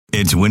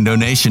It's Window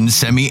Nation's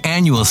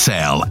semi-annual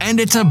sale, and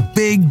it's a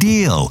big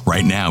deal.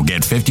 Right now,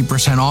 get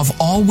 50% off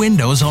all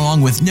windows along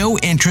with no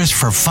interest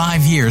for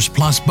 5 years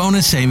plus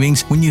bonus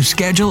savings when you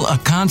schedule a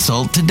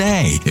consult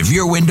today. If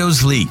your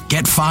windows leak,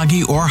 get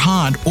foggy or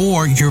hot,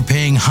 or you're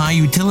paying high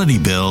utility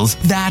bills,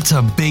 that's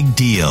a big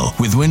deal.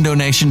 With Window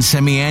Nation's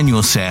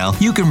semi-annual sale,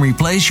 you can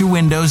replace your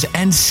windows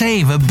and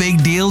save a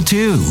big deal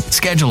too.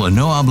 Schedule a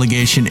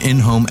no-obligation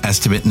in-home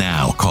estimate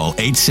now. Call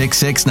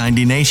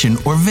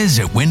 866-90NATION or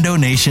visit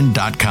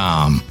windownation.com.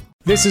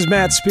 This is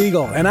Matt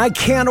Spiegel, and I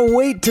can't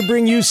wait to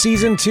bring you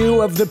Season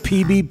 2 of the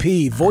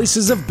PBP,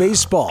 Voices of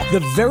Baseball. The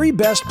very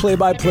best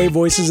play-by-play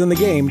voices in the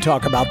game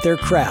talk about their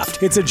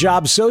craft. It's a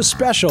job so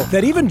special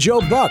that even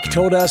Joe Buck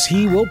told us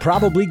he will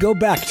probably go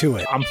back to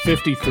it. I'm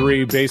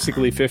 53,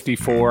 basically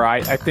 54.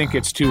 I think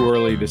it's too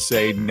early to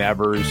say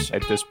nevers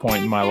at this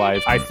point in my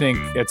life. I think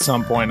at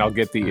some point I'll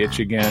get the itch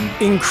again.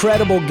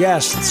 Incredible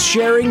guests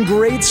sharing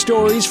great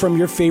stories from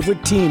your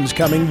favorite teams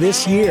coming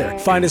this year.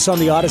 Find us on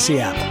the Odyssey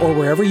app or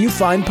wherever you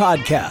find podcasts.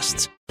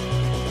 That's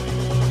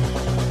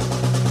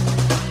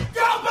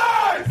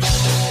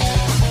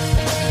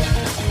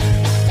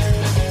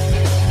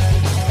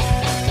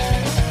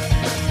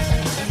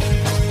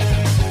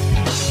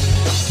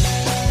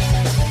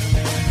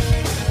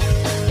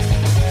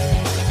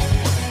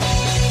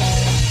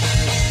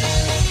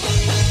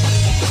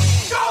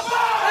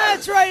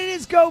right, it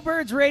is Go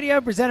Birds Radio,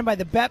 presented by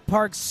the Bet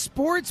Parks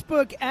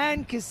Sportsbook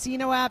and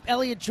Casino app.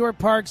 Elliot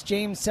Short-Parks,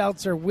 James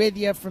Seltzer with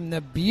you from the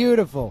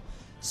beautiful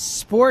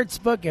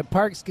Sportsbook at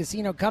Parks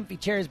Casino. Comfy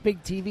chairs,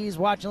 big TVs,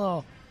 watching a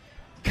little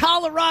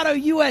Colorado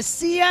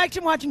USC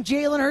action, watching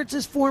Jalen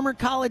Hurts' former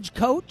college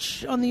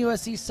coach on the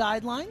USC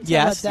sidelines.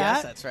 How about that?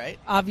 Yes, that's right.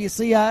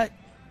 Obviously, go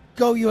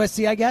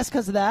USC, I guess,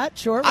 because of that.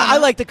 Sure. I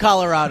like the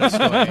Colorado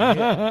story.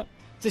 Yeah.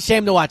 It's a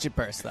shame to watch it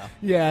burst, though.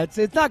 Yeah,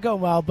 it's not going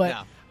well,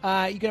 but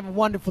No. you can have a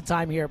wonderful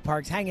time here at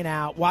Parks, hanging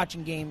out,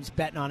 watching games,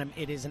 betting on them.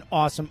 It is an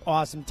awesome,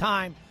 awesome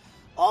time.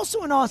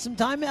 Also an awesome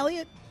time,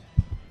 Elliot.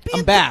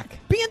 I'm back.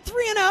 Being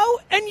 3-0,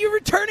 and you're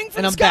returning from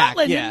And I'm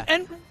Scotland back,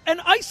 yeah.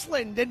 and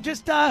Iceland, and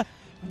just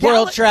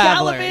World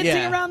traveler,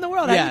 gallivanting around the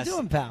world. Yes. How you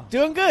doing, pal?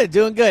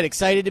 Doing good.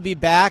 Excited to be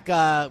back.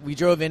 We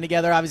drove in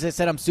together. Obviously, I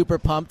said I'm super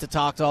pumped to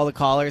talk to all the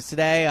callers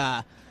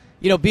today.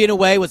 Being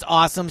away was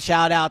awesome.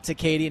 Shout out to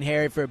Katie and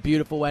Harry for a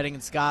beautiful wedding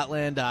in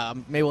Scotland.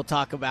 Maybe we'll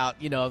talk about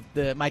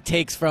my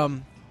takes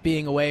from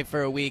being away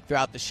for a week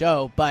throughout the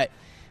show. But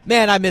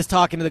man, I miss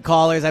talking to the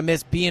callers. I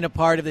miss being a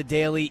part of the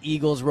daily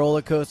Eagles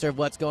roller coaster of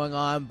what's going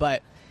on.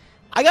 But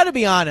I got to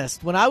be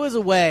honest, when I was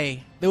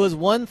away, there was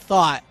one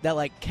thought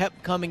that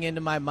kept coming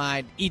into my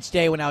mind each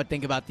day when I would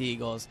think about the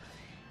Eagles.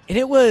 And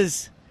it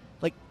was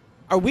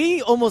are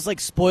we almost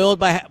spoiled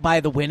by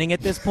the winning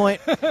at this point?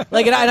 And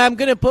I'm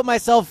going to put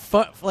myself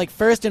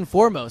first and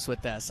foremost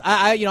with this.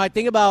 I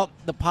think about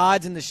the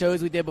pods and the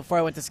shows we did before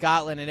I went to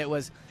Scotland, and it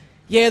was,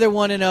 yeah, they're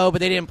 1-0,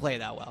 but they didn't play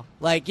that well.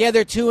 Yeah,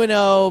 they're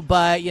 2-0,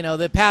 but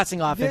the passing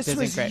offense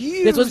isn't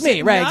great. This was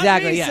me, right?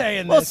 Exactly. Yeah.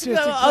 Saying this,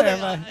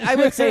 I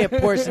would say a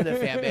portion of the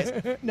fan base.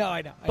 No,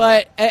 I know.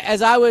 But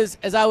as I was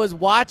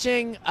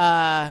watching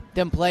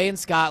them play in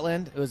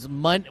Scotland, it was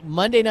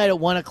Monday night at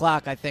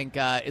 1:00. I think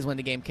is when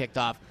the game kicked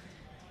off,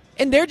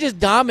 and they're just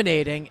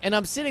dominating. And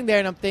I'm sitting there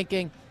and I'm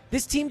thinking,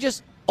 this team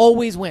just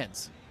always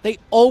wins. They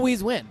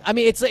always win. I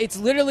mean, it's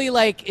literally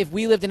like if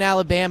we lived in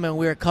Alabama and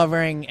we were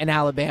covering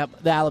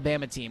the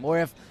Alabama team, or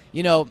if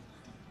it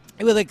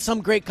was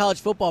some great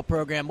college football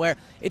program where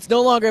it's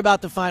no longer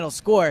about the final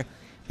score.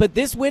 But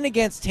this win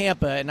against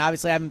Tampa, and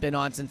obviously I haven't been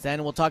on since then,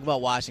 and we'll talk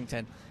about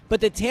Washington.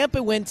 But the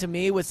Tampa win to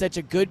me was such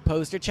a good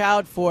poster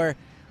child for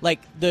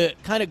the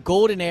kind of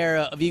golden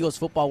era of Eagles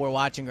football we're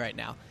watching right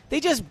now. They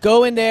just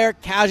go in there,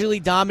 casually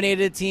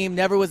dominated a team,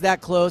 never was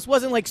that close.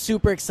 Wasn't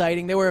super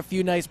exciting. There were a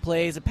few nice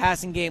plays. The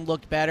passing game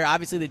looked better.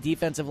 Obviously the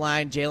defensive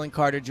line, Jalen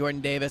Carter,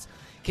 Jordan Davis,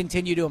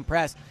 continue to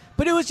impress.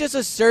 But it was just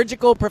a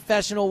surgical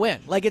professional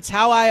win. It's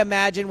how I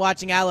imagine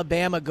watching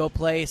Alabama go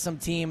play some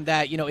team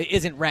that,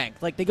 isn't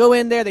ranked. They go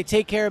in there, they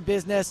take care of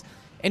business,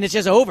 and it's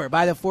just over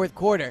by the fourth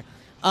quarter.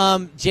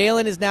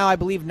 Jalen is now, I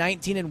believe,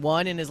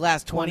 19-1 in his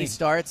last 20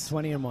 starts.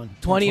 20-1.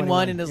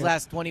 20-1 in his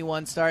last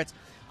 21 starts.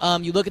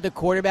 You look at the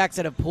quarterbacks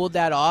that have pulled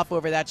that off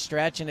over that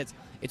stretch, and it's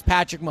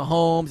Patrick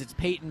Mahomes, it's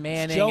Peyton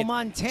Manning, Joe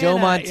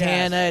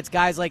Montana, yes. It's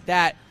guys like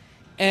that.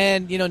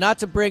 And, not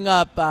to bring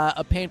up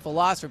a painful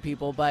loss for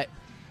people, but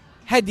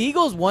had the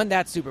Eagles won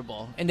that Super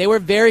Bowl, and they were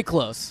very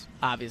close,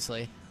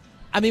 obviously,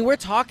 I mean, we're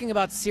talking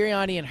about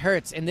Sirianni and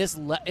Hurts in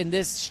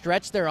this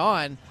stretch they're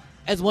on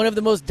as one of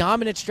the most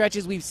dominant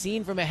stretches we've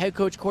seen from a head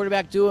coach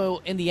quarterback duo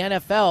in the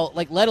NFL,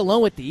 let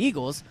alone with the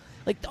Eagles.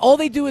 All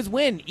they do is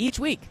win each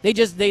week.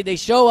 They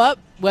show up,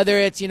 whether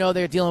it's,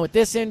 they're dealing with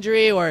this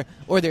injury or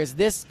there's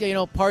this,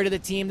 part of the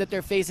team that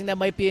they're facing that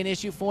might be an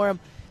issue for them.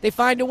 They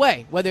find a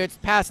way, whether it's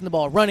passing the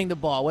ball, running the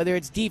ball, whether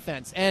it's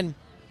defense. And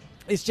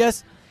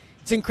it's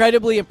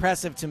incredibly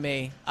impressive to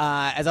me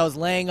as I was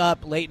laying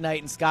up late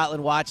night in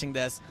Scotland watching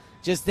this,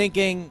 just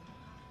thinking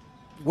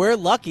we're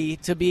lucky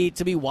to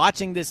be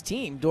watching this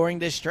team during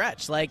this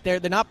stretch. They're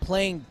not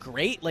playing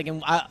great.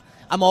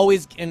 I'm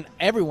always, and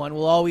everyone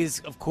will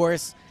always, of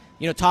course,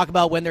 talk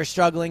about when they're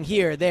struggling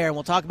here, there, and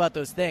we'll talk about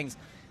those things.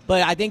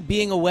 But I think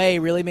being away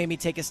really made me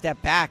take a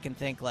step back and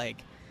think,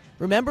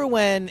 remember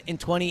when in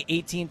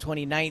 2018,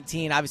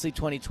 2019, obviously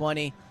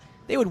 2020,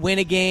 they would win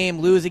a game,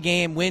 lose a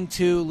game, win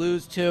 2,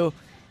 lose 2.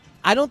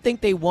 I don't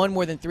think they won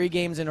more than 3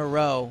 games in a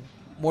row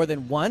more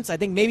than once. I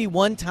think maybe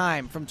one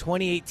time from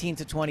 2018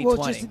 to 2020.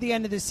 Well, just at the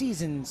end of the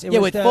seasons.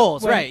 With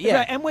Foles, right,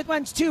 yeah. And with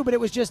Wentz, too, but it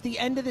was just the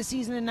end of the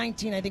season in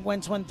 19. I think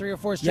Wentz won 3 or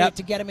 4 straight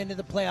to get him into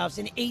the playoffs.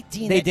 In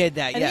 18, they did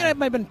that, I think it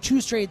might have been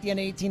 2 straight at the end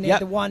of 18. They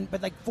had the 1,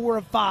 but 4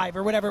 of 5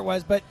 or whatever it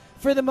was. But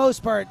for the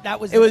most part, that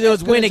was it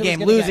was win a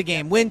game, lose a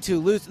game, win 2,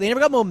 lose. They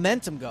never got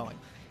momentum going.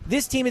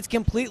 This team is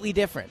completely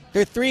different.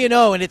 They're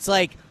 3-0, and it's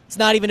it's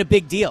not even a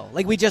big deal.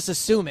 We just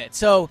assume it.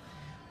 So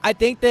I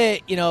think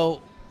that,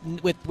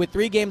 with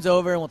 3 games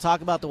over, and we'll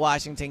talk about the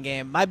Washington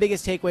game, my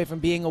biggest takeaway from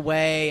being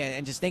away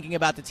and just thinking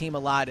about the team a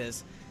lot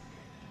is,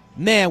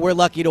 man, we're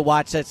lucky to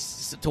watch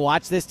this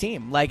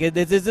team.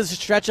 This is a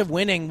stretch of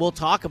winning we'll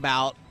talk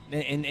about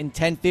in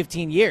 10,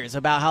 15 years,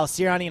 about how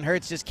Sirianni and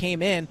Hurts just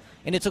came in,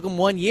 and it took them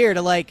 1 year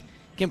to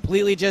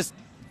completely just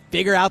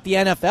figure out the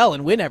NFL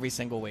and win every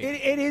single week.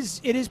 It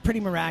is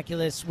pretty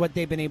miraculous what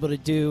they've been able to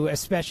do,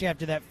 especially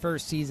after that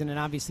first season and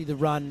obviously the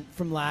run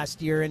from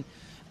last year.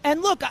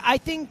 And look, I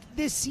think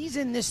this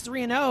season, this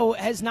 3-0,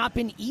 has not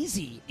been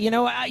easy.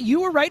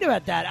 You were right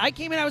about that. I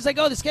came in, I was like,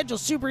 the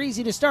schedule's super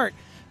easy to start.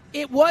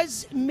 It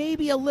was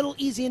maybe a little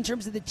easy in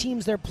terms of the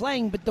teams they're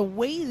playing, but the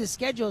way the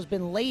schedule has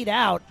been laid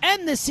out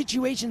and the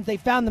situations they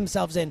found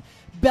themselves in,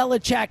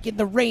 Belichick in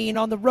the rain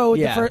on the road,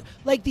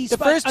 the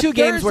first 2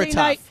 games were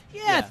tough.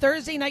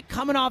 Thursday night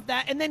coming off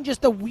that, and then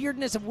just the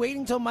weirdness of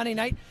waiting till Monday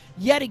night.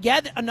 Yet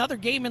again, another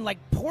game in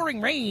pouring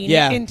rain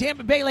in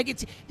Tampa Bay.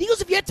 The Eagles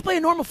have yet to play a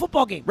normal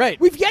football game. Right.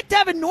 We've yet to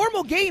have a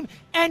normal game.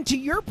 And to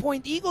your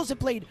point, the Eagles have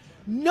played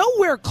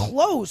nowhere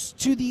close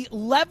to the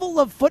level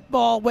of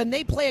football when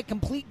they play a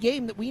complete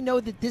game that we know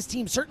that this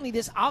team, certainly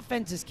this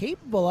offense, is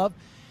capable of.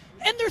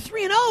 And they're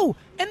 3-0,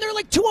 and they're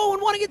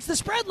 2-0-1 against the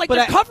spread.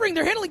 They're covering,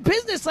 they're handling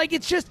business.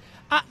 It's just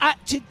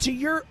to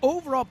your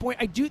overall point,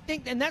 I do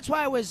think, and that's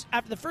why I was,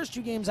 after the first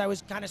 2 games, I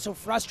was kind of so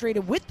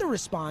frustrated with the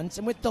response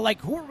and with the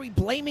who are we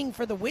blaming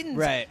for the wins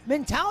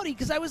mentality,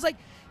 because I was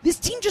this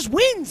team just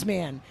wins,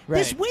 man. Right.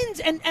 This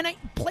wins, and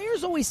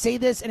players always say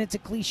this, and it's a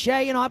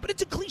cliche and all, but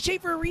it's a cliche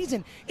for a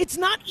reason. It's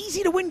not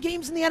easy to win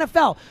games in the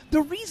NFL.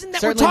 The reason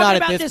that Certainly we're talking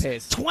about this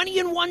this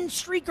 20-1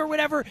 streak or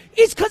whatever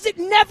is because it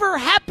never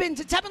happens.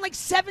 It's happened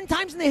 7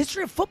 times in the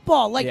history of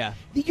football.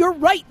 You're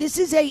right. This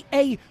is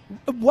a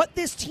what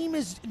this team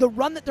is, the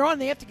run that they're on.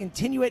 They have to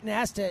continue it, and it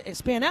has to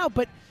span out,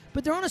 but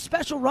they're on a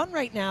special run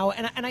right now,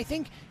 and I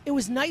think it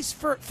was nice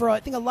for I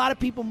think a lot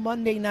of people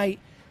Monday night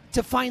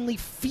to finally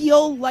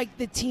feel like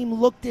the team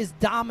looked as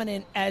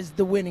dominant as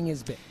the winning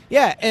has been.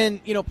 Yeah,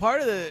 and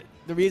part of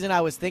the reason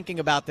I was thinking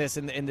about this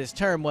in this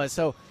term was,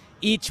 so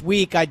each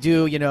week I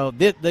do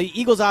the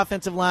Eagles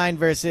offensive line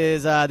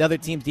versus the other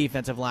team's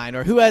defensive line,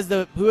 or who has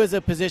a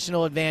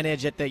positional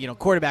advantage at the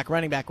quarterback,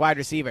 running back, wide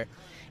receiver.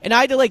 And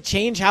I had to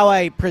change how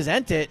I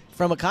present it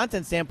from a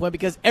content standpoint,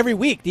 because every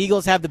week the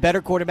Eagles have the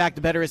better quarterback,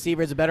 the better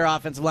receivers, the better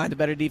offensive line, the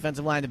better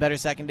defensive line, the better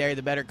secondary,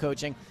 the better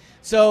coaching.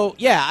 So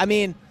yeah, I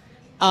mean,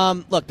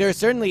 look, there are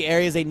certainly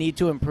areas they need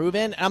to improve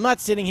in. I'm not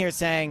sitting here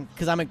saying,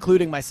 because I'm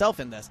including myself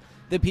in this,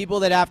 the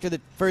people that after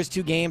the first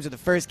 2 games or the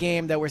first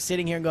game that were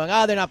sitting here and going,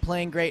 they're not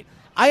playing great.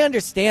 I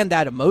understand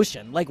that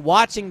emotion.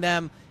 Watching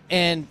them,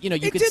 and you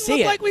could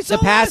see it. We saw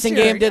the passing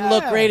game didn't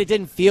look great. It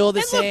didn't feel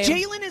the same. And look,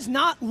 Jalen has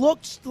not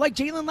looked like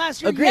Jalen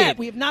last year. Agreed. Yet.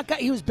 We have not got.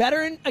 He was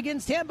better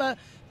against Tampa,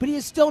 but he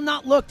has still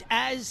not looked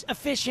as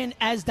efficient,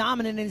 as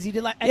dominant as he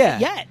did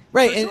yet.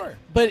 Right. Sure.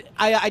 But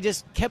I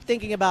just kept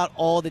thinking about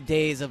all the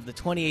days of the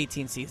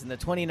 2018 season, the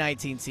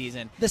 2019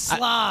 season. The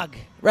slog.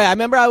 Right. I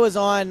remember I was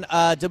on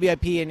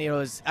WIP, and it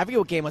was, I forget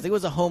what game it was. I think it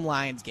was a home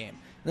Lions game.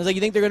 And I was like,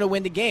 you think they're going to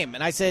win the game?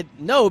 And I said,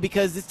 no,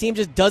 because this team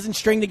just doesn't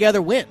string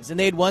together wins. And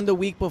they had won the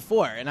week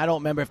before. And I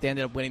don't remember if they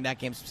ended up winning that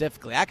game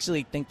specifically. I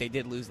actually think they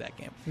did lose that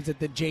game. Was it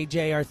the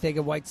J.J.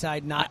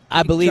 Arcega-Whiteside not?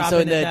 I believe so.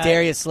 And the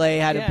Darius Slay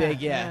had a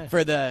big,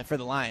 for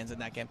the Lions in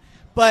that game.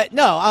 But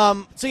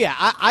no, so yeah,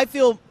 I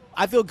feel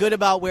good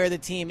about where the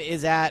team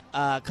is at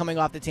coming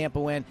off the Tampa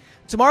win.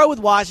 Tomorrow with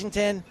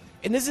Washington,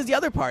 and this is the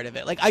other part of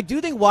it. I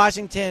do think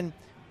Washington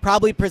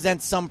probably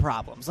presents some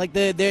problems.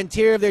 The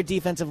interior of their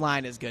defensive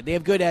line is good. They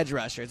have good edge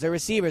rushers. Their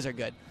receivers are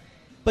good.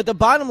 But the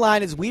bottom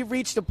line is we've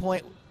reached a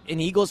point in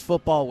Eagles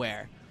football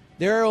where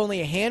there are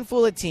only a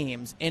handful of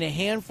teams and a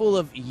handful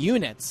of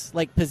units,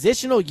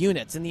 positional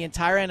units in the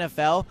entire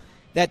NFL,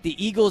 that the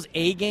Eagles'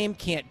 A game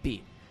can't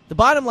beat. The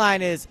bottom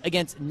line is,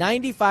 against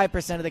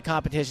 95% of the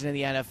competition in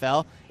the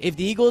NFL, if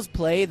the Eagles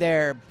play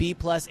their B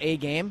plus A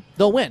game,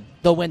 they'll win.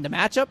 They'll win the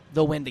matchup.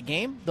 They'll win the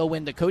game. They'll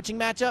win the coaching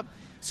matchup.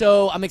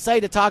 So I'm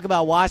excited to talk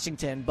about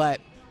Washington,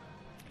 but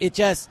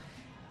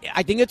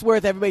I think it's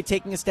worth everybody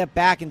taking a step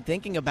back and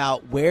thinking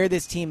about where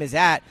this team is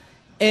at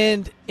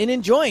and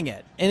enjoying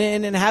it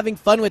and having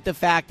fun with the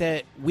fact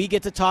that we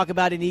get to talk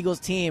about an Eagles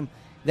team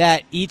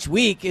that each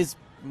week is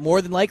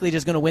more than likely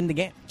just going to win the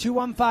game.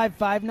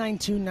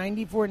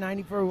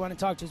 215-592-9494. We want to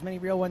talk to as many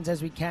real ones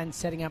as we can,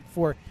 setting up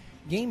for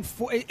Game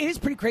 4. It is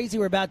pretty crazy.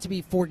 We're about to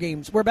be 4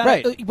 games. We're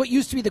about what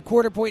used to be the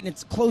quarter point, and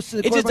it's close to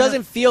the quarter point. It just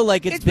doesn't feel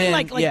like it's been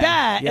like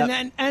that.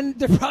 Yep. And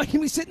they're probably going to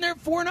be sitting there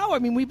at 4-0. I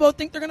mean, we both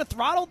think they're going to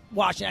throttle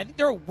Washington. I think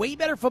they're a way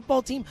better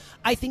football team.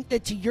 I think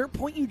that, to your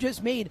point you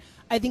just made,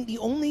 I think the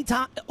only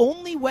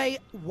way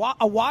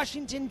a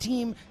Washington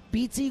team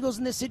beats the Eagles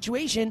in this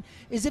situation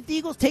is if the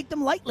Eagles take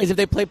them lightly. Is if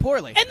they play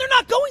poorly. And they're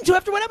not going to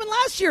after what happened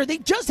last year. They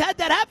just had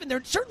that happen.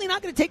 They're certainly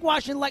not going to take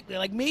Washington lightly.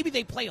 Like, maybe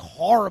they play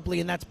horribly,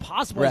 and that's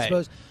possible, I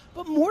suppose.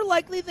 But more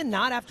likely than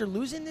not, after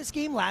losing this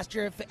game last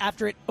year,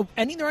 after it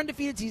ending their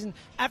undefeated season,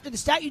 after the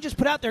stat you just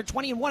put out there,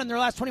 20-1 in their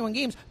last 21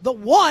 games, the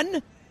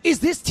one is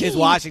this team is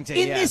Washington,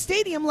 in this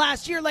stadium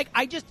last year. Like,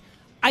 I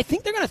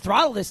think they're going to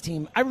throttle this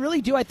team. I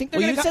really do. I think they're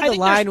going to. You said the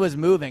line was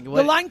moving.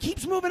 The line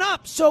keeps moving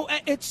up. So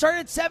it started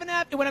at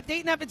 7.5. It went up to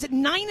 8.5. It's at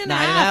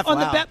 9.5 on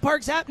the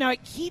BetParx app. Now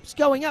it keeps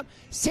going up.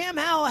 Sam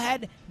Howell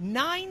had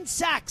 9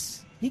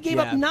 sacks. He gave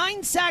up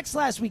 9 sacks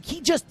last week. He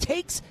just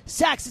takes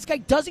sacks. This guy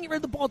doesn't get rid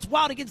of the ball. It's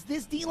wild against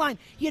this D-line.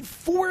 He had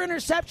 4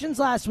 interceptions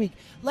last week.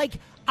 Like,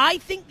 I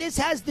think this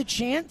has the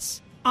chance,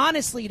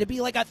 honestly, to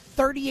be like a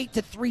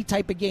 38-3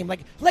 type of game. Like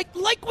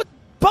what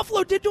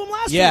Buffalo did to him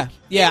last week.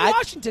 Yeah.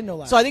 Washington, no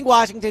less. So I think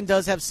Washington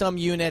does have some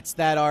units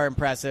that are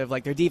impressive,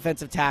 like their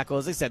defensive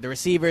tackles. Like I said, the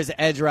receivers, the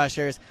edge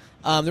rushers,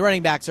 the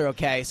running backs are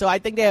okay. So I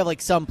think they have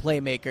like some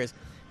playmakers.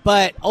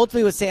 But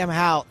ultimately with Sam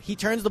Howell, he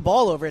turns the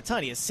ball over a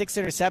ton. He has 6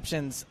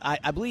 interceptions,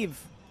 I believe,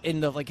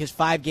 in his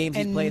 5 games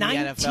he's played in the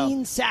NFL.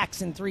 19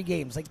 sacks in 3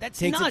 games. Like, that's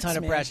takes nuts, a ton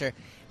man. of pressure.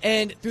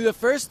 And through the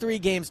first 3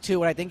 games, too,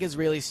 what I think has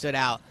really stood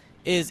out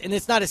is, and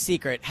it's not a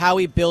secret, how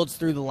he builds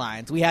through the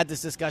lines. We had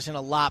this discussion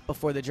a lot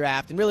before the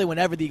draft, and really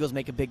whenever the Eagles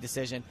make a big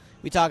decision,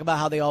 we talk about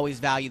how they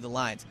always value the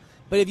lines.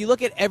 But if you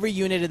look at every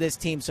unit of this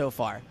team so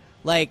far,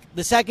 like,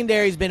 the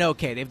secondary's been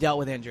okay. They've dealt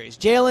with injuries.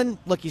 Jalen,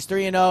 look, he's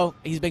 3-0.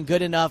 He's been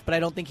good enough, but I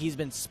don't think he's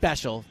been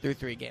special through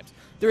 3 games.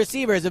 The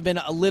receivers have been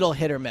a little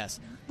hit or miss.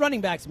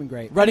 Running backs have been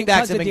great. Running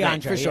backs have been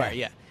DeAndre, great, for sure,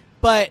 yeah.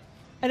 But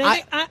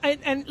I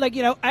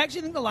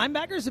actually think the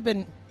linebackers have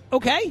been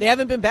okay. They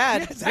haven't been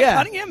bad. Zach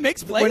Cunningham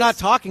makes plays. We're not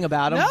talking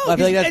about him. No, I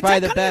feel like that's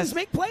probably the best.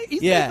 Make plays.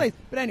 He's made plays.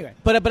 But anyway.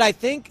 But I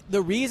think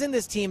the reason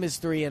this team is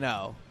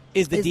 3-0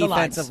 is the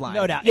defensive line.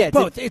 No doubt. Yeah,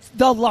 both. It's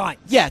the lines.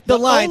 Yeah, the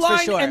lines O-line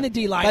for sure. and the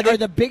D-line are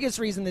the biggest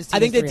reason this team I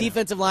think is the 3-0.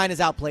 defensive line has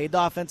outplayed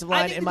the offensive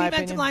line, in my opinion. The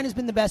defensive line has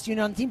been the best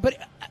unit on the team. But,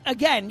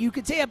 again, you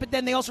could say it, but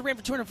then they also ran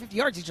for 250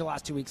 yards each of the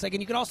last 2 weeks. Like,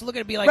 and you could also look at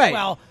it and be like,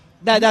 well,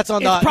 that's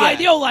on it's probably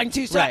the O-line,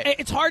 too. So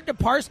it's hard to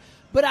parse.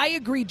 But I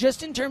agree,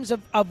 just in terms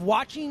of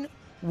watching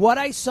what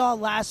I saw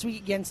last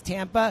week against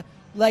Tampa,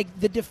 like,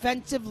 the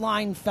defensive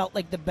line felt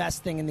like the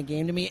best thing in the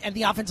game to me, and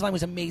the offensive line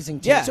was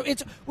amazing, too. Yeah. So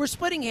we're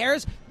splitting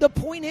hairs. The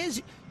point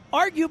is,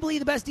 arguably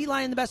the best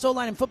D-line and the best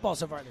O-line in football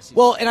so far this season.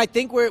 Well, and I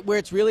think where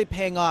it's really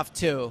paying off,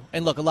 too,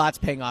 and look, a lot's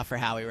paying off for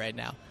Howie right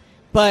now,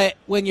 but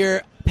when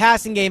your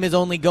passing game is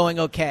only going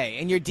okay,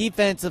 and your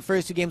defense the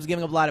first 2 games is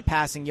giving up a lot of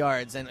passing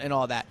yards and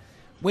all that,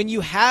 when you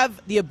have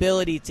the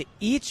ability to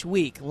each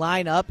week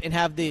line up and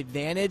have the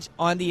advantage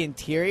on the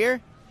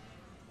interior,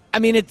 I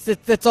mean,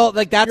 it's all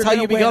like that's how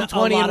you become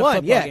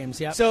 20-1. Yeah.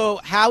 Games, yep. So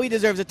Howie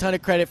deserves a ton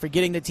of credit for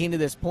getting the team to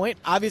this point.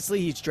 Obviously,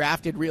 he's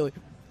drafted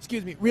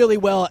really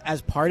well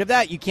as part of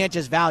that. You can't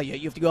just value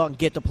it. You have to go out and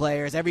get the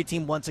players. Every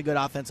team wants a good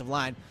offensive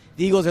line.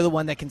 The Eagles are the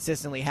one that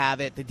consistently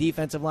have it. The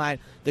defensive line,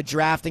 the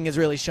drafting has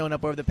really shown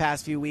up over the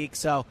past few weeks.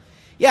 So,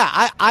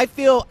 yeah, I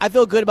feel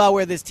good about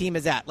where this team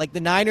is at. Like, the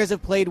Niners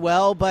have played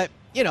well, but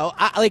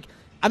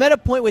I'm at a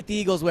point with the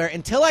Eagles where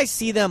until I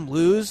see them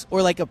lose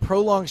or like a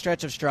prolonged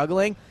stretch of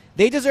struggling,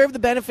 they deserve the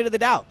benefit of the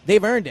doubt.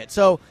 They've earned it.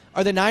 So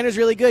are the Niners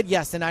really good?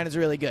 Yes, the Niners are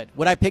really good.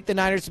 Would I pick the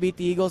Niners to beat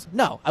the Eagles?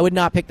 No, I would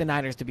not pick the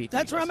Niners to beat the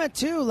Eagles. That's where I'm at,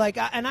 too. Like,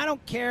 and I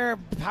don't care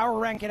power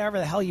rank it, however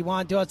the hell you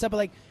want to do it, but,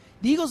 like,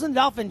 the Eagles and the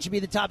Dolphins should be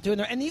the top 2 in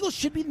there, and the Eagles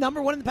should be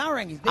number 1 in the power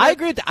rankings. I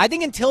agree with that. I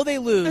think until they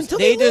lose,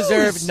 they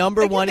deserve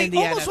number 1 in the NFC.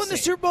 They almost won the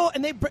Super Bowl,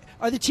 and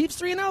are the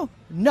Chiefs 3-0?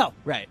 No.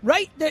 Right.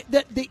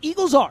 The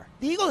Eagles are.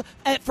 The Eagles,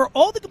 for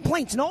all the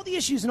complaints and all the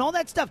issues and all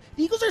that stuff,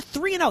 the Eagles are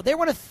 3-0. They're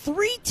one of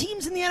 3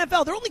 teams in the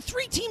NFL. There are only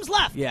 3 teams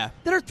left that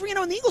are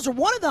 3-0, and the Eagles are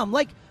one of them.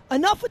 Like,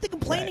 enough with the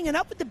complaining,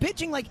 enough with the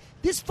bitching. Like,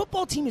 this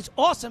football team is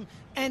awesome,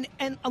 and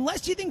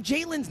unless you think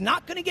Jalen's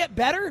not going to get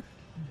better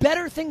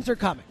things are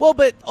coming. Well,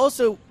 but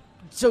also,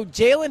 so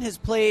Jalen has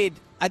played.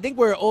 I think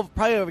we're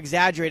probably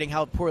over-exaggerating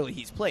how poorly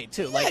he's played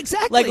too. Yeah,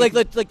 exactly.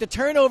 Like the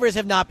turnovers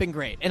have not been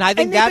great, and I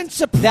think that's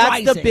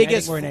the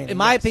biggest. In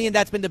my opinion,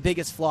 that's been the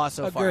biggest flaw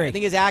so far. I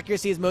think his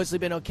accuracy has mostly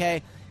been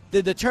okay.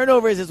 The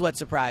turnovers is what's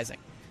surprising,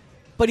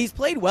 but he's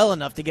played well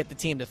enough to get the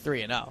team to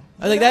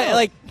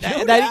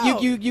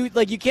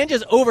 3-0. You can't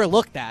just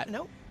overlook that.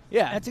 Nope.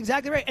 Yeah, that's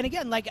exactly right. And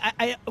again, like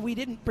we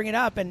didn't bring it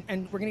up,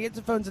 and we're gonna get to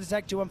the phones in a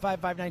sec.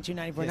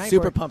 215-592-9494.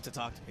 Super pumped to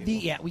talk to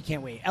people. We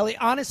can't wait. Elliot,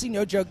 honestly,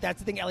 no joke. That's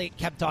the thing Elliot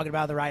kept talking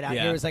about the ride out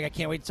here. It was like, I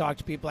can't wait to talk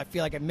to people. I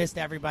feel like I missed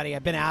everybody.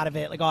 I've been out of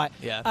it. Like all that.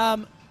 Yeah.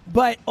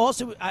 But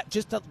also,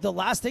 just the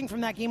last thing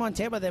from that game on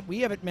Tampa that we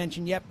haven't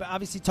mentioned yet, but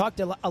obviously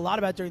talked a lot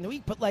about during the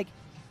week. But like,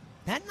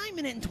 That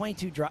 9-minute and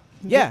 22 drive.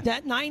 Yeah.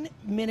 That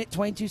 9-minute,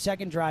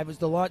 22-second drive was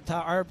the long.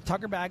 Our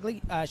Tucker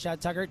Bagley, shout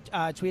out Tucker,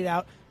 tweeted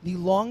out the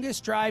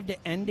longest drive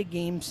to end a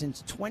game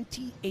since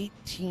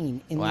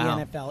 2018 in Wow.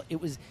 the NFL.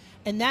 It was,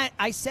 and that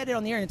I said it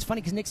on the air, and it's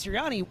funny because Nick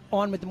Sirianni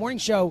on with the morning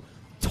show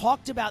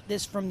talked about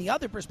this from the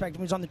other perspective.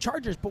 He was on the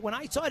Chargers, but when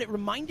I saw it, it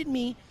reminded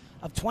me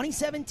of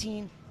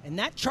 2017 and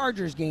that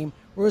Chargers game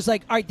where it was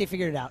like, all right, they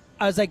figured it out.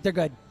 I was like, they're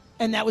good.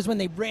 And that was when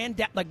they ran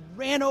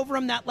over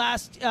them that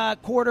last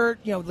quarter.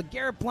 You know, the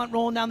Garrett Blount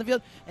rolling down the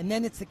field, and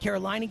then it's the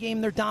Carolina game.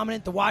 They're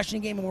dominant. The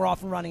Washington game, and we're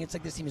off and running. It's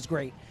like this team is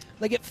great.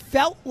 Like it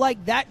felt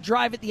like that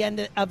drive at the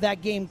end of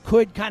that game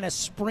could kind of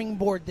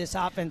springboard this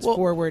offense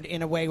forward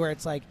in a way where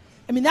it's like,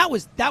 I mean, that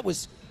was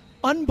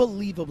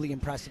unbelievably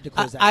impressive to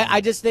close that game.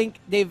 I just think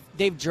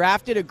they've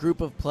drafted a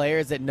group of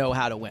players that know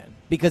how to win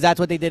because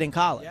that's what they did in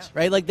college,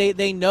 right? Like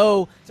they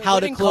know how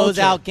to close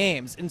out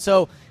games, and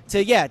so.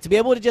 To be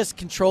able to just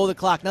control the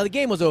clock. Now the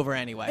game was over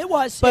anyway. It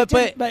was, but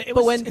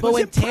when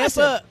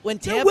Tampa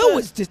took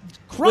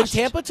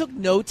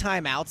no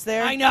timeouts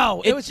there, I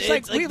know it was just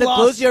like we the lost.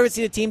 closest you ever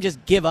see the team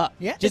just give up,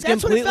 just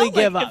completely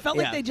give up. It felt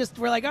like they just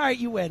were like, all right,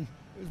 you win.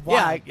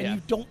 And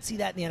you don't see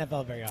that in the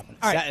NFL very often.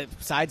 All right,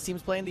 side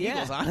teams playing the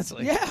Eagles,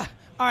 honestly. Yeah.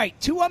 All right,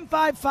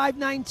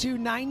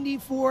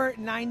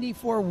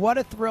 215-592-9494. What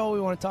a thrill! We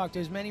want to talk to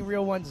as many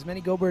real ones, as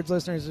many Go Birds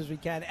listeners as we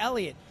can.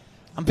 Elliot,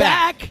 I'm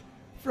back.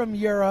 From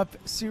Europe.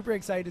 Super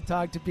excited to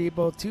talk to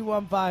people.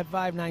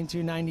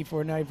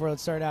 215-592-9494.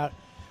 Let's start out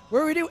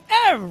where we do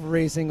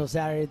every single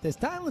Saturday at this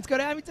time. Let's go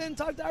to Abington and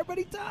talk to our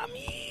buddy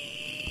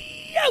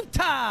Tommy. Yo,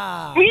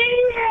 Tom!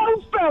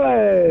 Yo,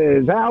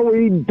 fellas! How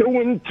we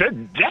doing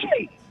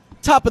today?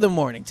 Top of the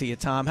morning to you,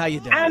 Tom. How you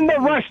doing? And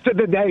the rest of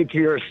the day to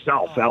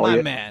yourself,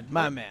 Elliot.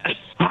 My man.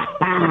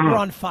 We're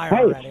on fire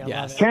already. I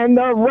love it. Can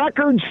the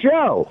record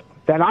show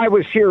that I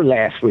was here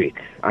last week?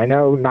 I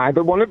know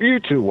neither one of you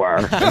two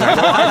were.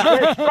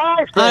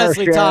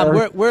 Honestly, Tom,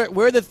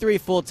 we're the three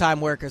full-time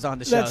workers on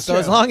the show. That's so true.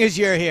 as long as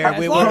you're here,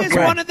 as long as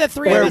one of the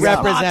three we're of us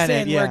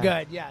represented. In, we're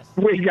good. Yes,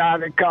 we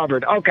got it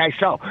covered. Okay,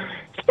 so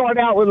start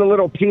out with a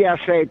little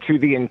PSA to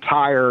the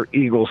entire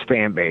Eagles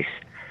fan base.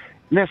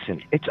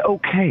 Listen, it's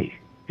okay.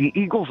 The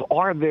Eagles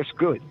are this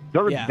good.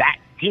 They're that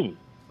team.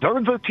 They're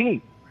the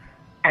team,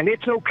 and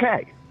it's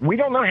okay. We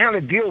don't know how to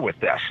deal with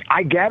this.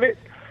 I get it.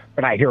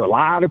 But I hear a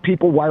lot of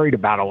people worried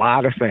about a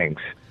lot of things.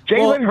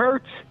 Jalen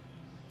Hurts,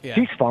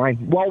 he's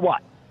fine. Well,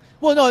 what?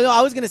 Well, no,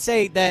 I was going to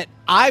say that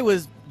I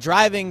was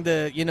driving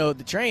the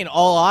train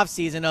all off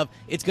season of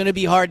it's going to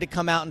be hard to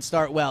come out and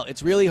start well.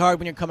 It's really hard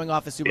when you're coming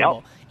off a Super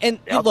Bowl. And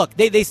look,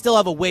 they still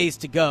have a ways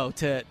to go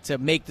to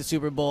make the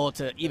Super Bowl,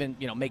 to even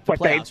make the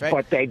playoffs, right?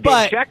 But they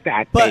did check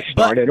that. They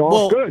started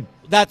off good.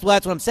 That's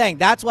what I'm saying.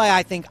 That's why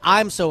I think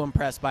I'm so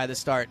impressed by the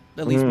start,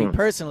 at least me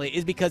personally,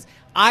 is because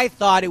I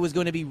thought it was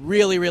going to be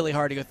really, really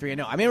hard to go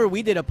 3-0. I remember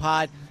we did a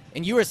pod,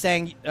 and you were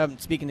saying,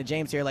 speaking to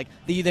James here, like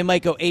they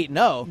might go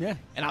 8-0. Yeah.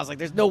 And I was like,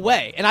 there's no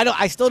way. And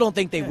I still don't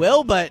think they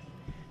will, but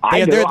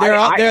they're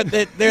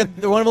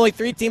one of only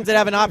three teams that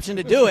have an option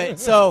to do it.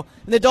 So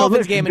the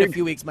Dolphins game in a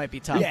few weeks might be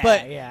tough.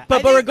 But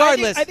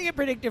regardless, I think it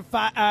predicted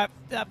 5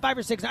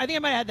 or 6. I think I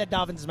might have had that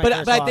Dolphins as my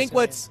first But I loss think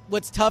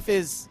what's tough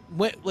is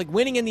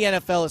winning in the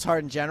NFL is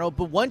hard in general.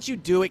 But once you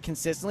do it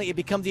consistently, it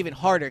becomes even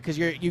harder because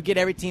you get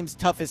every team's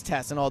toughest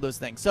test and all those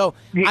things. So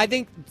I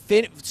think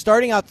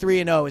starting out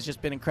 3-0 has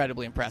just been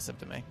incredibly impressive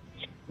to me.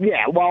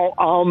 Yeah, well,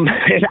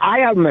 I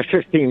have them at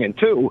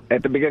 15-2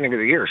 at the beginning of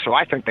the year, so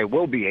I think they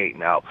will be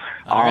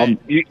 8-0.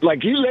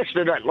 You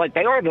listed it, like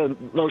they are the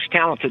most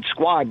talented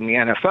squad in the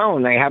NFL,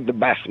 and they have the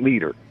best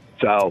leader.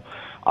 So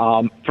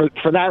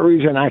for that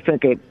reason, I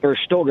think they're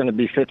still going to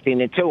be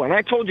 15-2. And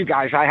I told you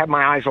guys I have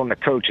my eyes on the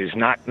coaches,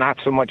 not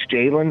so much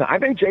Jalen. I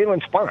think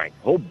Jalen's fine;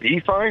 he'll be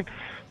fine.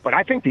 But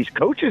I think these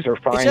coaches are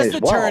fine as well. It's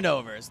just the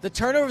turnovers. The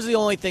turnovers are the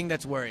only thing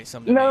that's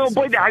worrisome to me so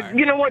far.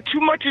 You know what? Too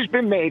much has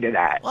been made of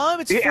that. Well,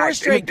 it's 4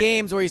 straight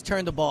games where he's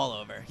turned the ball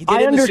over. He did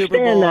I in the Super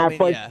Bowl.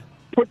 Understand that, but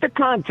put the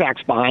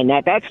context behind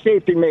that. That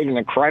safety made an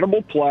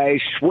incredible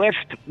play.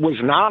 Swift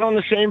was not on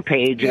the same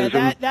page as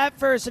him. That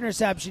first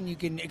interception you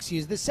can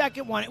excuse. The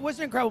second one, it was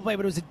an incredible play,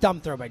 but it was a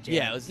dumb throw by Jalen.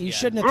 Yeah, he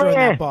shouldn't have thrown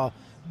that ball.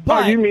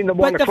 But, you mean the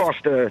one across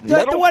the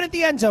middle? The one at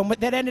the end zone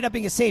that ended up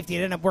being a safety. It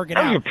ended up working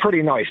out. That was a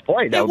pretty nice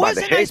play, though. It was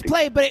a nice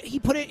play, but he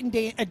put it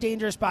in a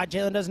dangerous spot.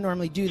 Jalen doesn't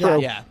normally do that.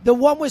 True. Yeah. The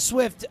one with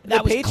Swift,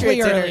 that was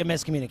Patriots clearly a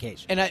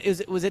miscommunication. And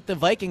was it the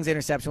Vikings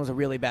interception was a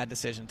really bad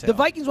decision, too? The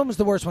Vikings one was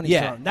the worst one he's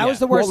thrown. That was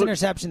the worst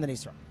interception that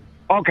he's thrown.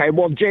 Okay,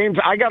 well, James,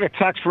 I got a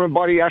text from a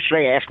buddy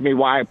yesterday asking me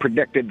why I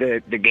predicted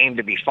the game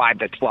to be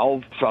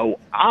 5-12.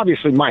 So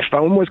obviously my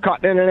phone was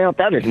cutting in and out.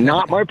 That is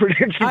not my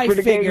prediction for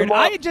the game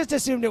tomorrow. I just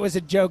assumed it was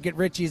a joke at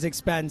Richie's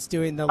expense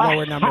doing the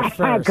lower number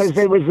first. Because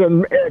it was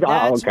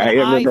That's what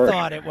I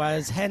thought it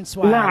was. Hence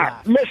why I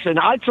laughed. Listen,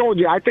 I told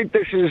you. I think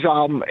this is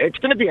it's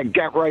going to be a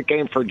get right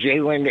game for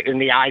Jalen in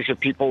the eyes of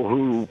people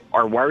who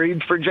are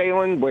worried for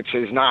Jalen, which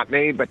is not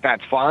me, but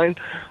that's fine.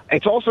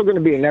 it's also going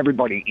to be an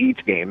everybody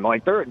eats game.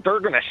 Like they're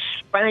going to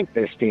spank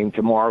this team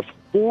tomorrow.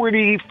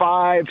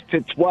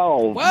 45-12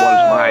 was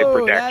my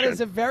prediction. That is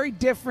a very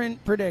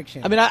different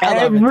prediction. I mean, I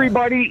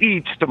everybody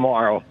eats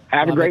tomorrow.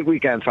 Have a great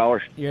weekend,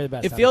 fellas. You're the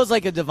best. It feels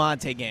like a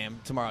Devontae game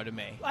tomorrow to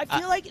me. I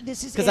feel like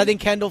this is because I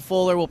think Kendall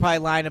Fuller will probably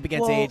line up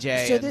against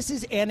AJ. So this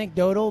is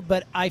anecdotal,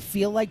 but I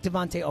feel like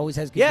Devontae always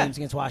has good games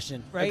against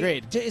Washington. Right?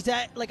 Agreed. Is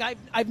that like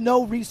I've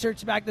no research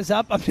to back this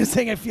up? I'm just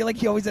saying I feel like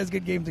he always has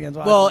good games against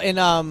Washington.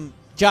 Well, and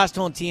Josh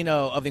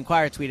Tolentino of the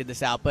Inquirer tweeted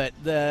this out, but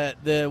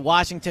the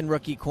Washington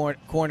rookie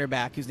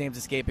cornerback, whose name's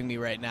escaping me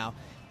right now,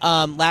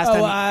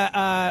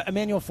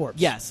 Emmanuel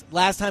Forbes. Yes.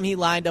 Last time he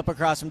lined up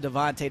across from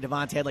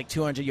Devontae had like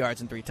 200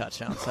 yards and 3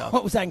 touchdowns. So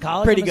what was that in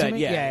college? Pretty good,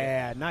 yeah.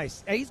 Yeah,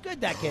 nice. Hey, he's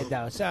good, that kid,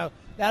 though. So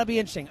that'll be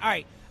interesting. All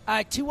right,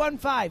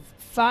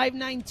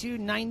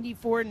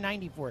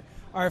 215-592-9494.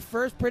 Our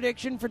first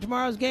prediction for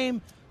tomorrow's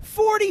game,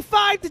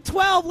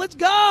 45-12. Let's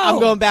go. I'm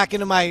going back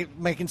into my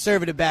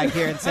conservative bag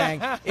here and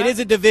saying it is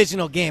a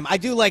divisional game. I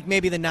do like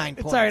maybe the 9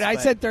 points. It's all right. I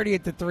said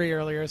 38-3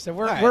 earlier, so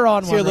we're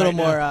on one. You're a little right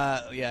more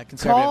now.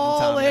 conservative.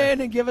 Call than Tom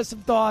in and give us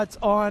some thoughts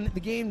on the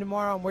game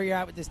tomorrow and where you're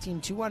at with this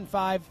team.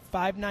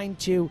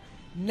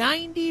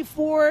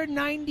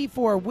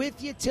 215-592-9494.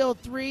 With you till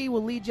 3.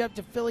 We'll lead you up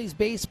to Phillies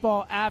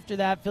baseball after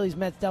that. Phillies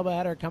Mets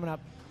doubleheader coming up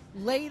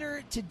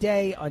later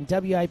today on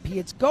WIP.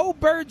 It's Go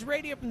Birds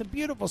Radio from the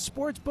beautiful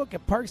Sportsbook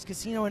at Parx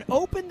Casino, and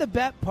open the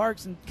Bet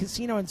Parx and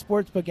Casino and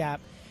Sportsbook app.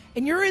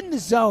 And you're in the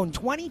zone,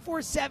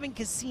 24/7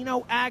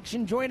 casino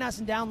action. Join us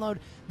and download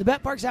the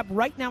Bet Parx app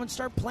right now and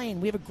start playing.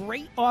 We have a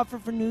great offer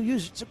for new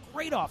users. It's a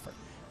great offer.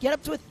 Get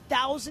up to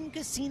 $1,000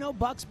 casino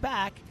bucks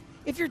back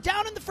if you're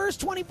down in the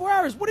first 24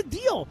 hours. What a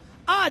deal.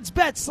 Odds,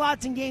 bets,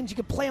 slots, and games. You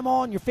can play them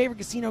all in your favorite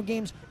casino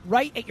games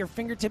right at your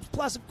fingertips.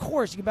 Plus, of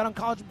course, you can bet on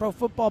college and pro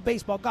football,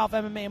 baseball, golf,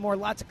 MMA, and more.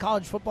 Lots of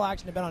college football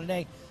action to bet on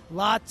today.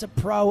 Lots of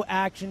pro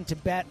action to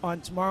bet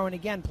on tomorrow. And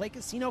again, play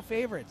casino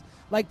favorites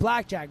like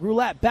blackjack,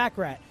 roulette,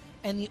 baccarat,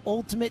 and the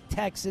ultimate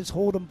Texas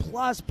Hold'em.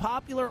 Plus,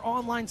 popular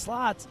online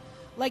slots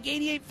like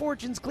 88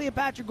 Fortunes,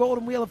 Cleopatra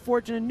Golden Wheel of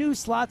Fortune, and new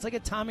slots like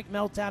Atomic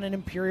Meltdown and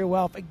Imperial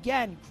Wealth.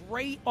 Again,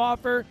 great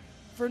offer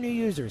for new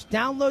users.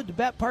 Download the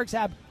Bet Parx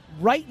app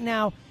right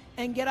now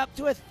and get up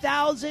to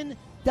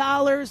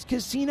 $1,000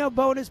 casino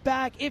bonus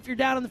back if you're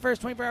down in the first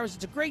 24 hours.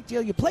 It's a great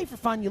deal. You play for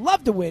fun. You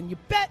love to win. You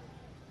bet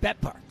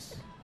Parx.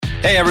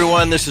 Hey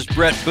everyone, this is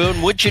Brett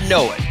Boone. Would you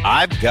know it?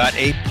 I've got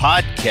a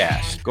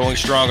podcast going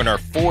strong in our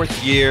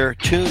 4th year.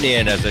 Tune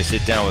in as I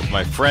sit down with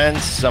my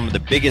friends, some of the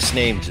biggest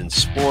names in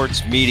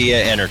sports,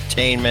 media,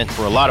 entertainment,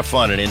 for a lot of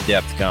fun and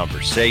in-depth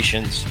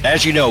conversations.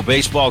 As you know,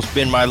 baseball's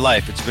been my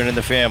life. It's been in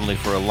the family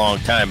for a long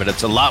time, but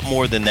it's a lot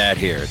more than that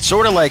here. It's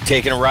sort of like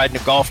taking a ride in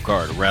a golf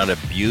cart around a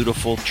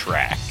beautiful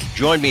track.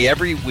 Join me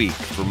every week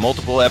for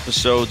multiple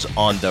episodes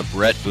on the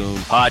Brett Boone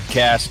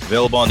Podcast,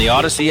 available on the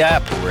Odyssey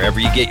app or wherever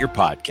you get your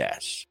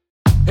podcasts.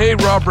 Hey,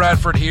 Rob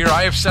Bradford here.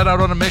 I have set out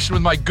on a mission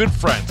with my good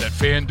friends at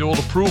FanDuel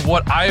to prove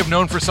what I have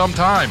known for some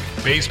time.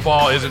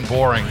 Baseball isn't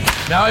boring.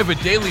 Now I have a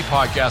daily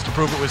podcast to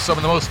prove it with some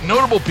of the most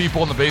notable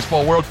people in the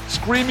baseball world,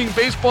 screaming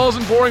baseball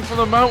isn't boring from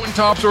the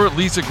mountaintops, or at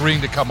least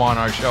agreeing to come on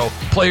our show.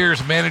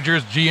 Players,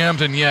 managers,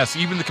 GMs, and yes,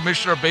 even the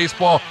commissioner of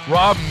baseball,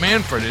 Rob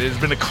Manfred. It has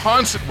been a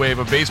constant wave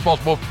of baseball's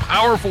most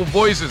powerful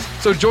voices.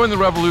 So join the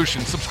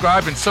revolution.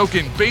 Subscribe and soak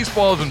in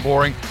Baseball Isn't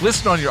Boring.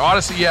 Listen on your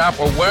Odyssey app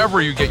or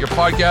wherever you get your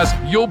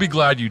podcast. You'll be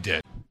glad you did.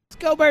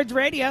 Go Birds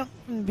Radio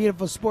from the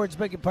beautiful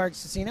Sportsbook at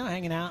Parx Casino,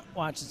 hanging out,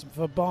 watching some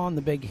football on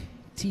the big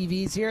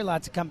TVs here.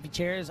 Lots of comfy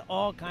chairs,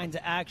 all kinds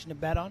of action to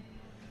bet on.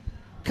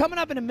 Coming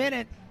up in a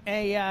minute,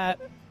 a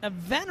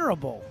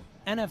venerable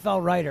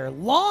NFL writer,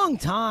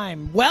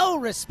 long-time,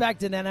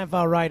 well-respected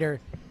NFL writer,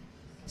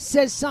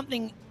 says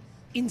something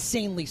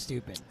insanely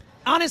stupid.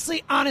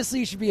 Honestly,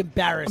 you should be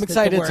embarrassed. I'm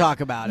excited to talk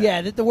about it.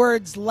 Yeah, that the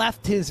words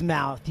left his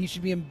mouth. He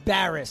should be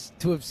embarrassed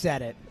to have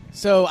said it.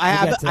 So I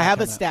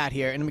have a stat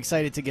here, and I'm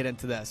excited to get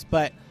into this.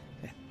 But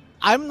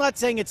I'm not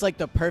saying it's like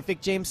the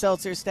perfect James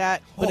Seltzer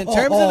stat, but in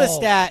terms of a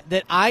stat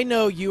that I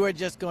know you are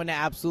just going to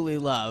absolutely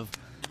love,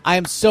 I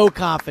am so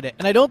confident.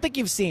 And I don't think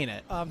you've seen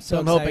it. I'm so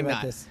I'm hoping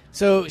not. This.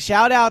 So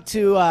shout out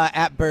to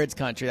at Birds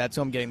Country. That's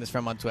who I'm getting this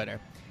from on Twitter.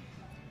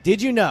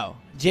 Did you know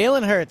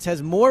Jalen Hurts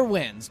has more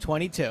wins,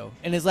 22,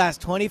 in his last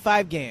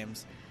 25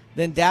 games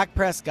than Dak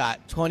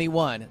Prescott,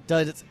 21,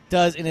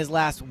 does in his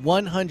last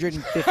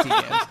 150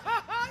 games?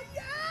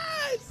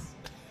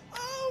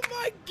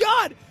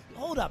 God,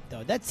 hold up,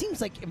 though. That seems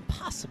like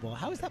impossible.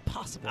 How is that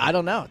possible? I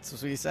don't know. It's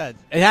what you said.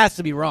 It has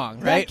to be wrong,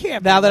 right? That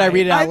can't now be that right. I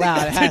read it out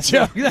loud, it has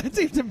to. That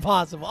seems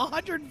impossible.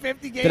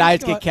 150 games. Did I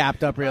just get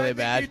capped up really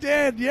bad? You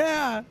did,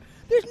 yeah.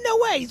 There's no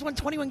way he's won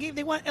 21 games.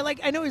 They won,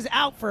 like, I know he's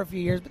out for a few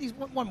years, but he's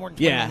won more than 21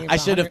 games. Yeah, I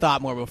should have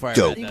thought more before I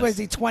read He this.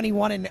 was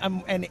 21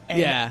 and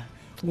yeah,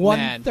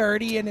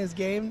 130 in his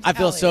games. I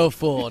feel so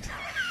fooled.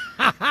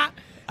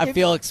 I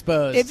feel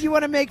exposed. If you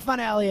want to make fun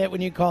of Elliot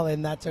when you call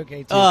in, that's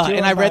okay, too.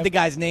 And I read the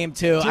guy's name,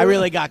 too. I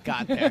really got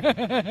there.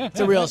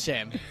 It's a real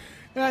shame.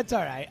 That's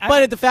all right.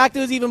 But the fact it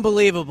was even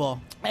believable.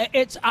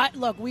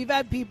 Look, we've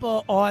had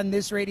people on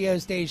this radio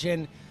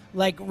station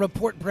like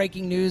report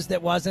breaking news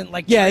that wasn't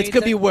like Yeah, trades it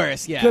could that- be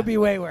worse. Yeah, Could be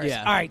way worse.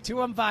 Yeah. All right,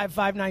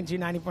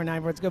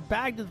 215-592-9494. Let's go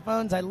back to the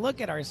phones. I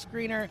look at our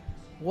screener.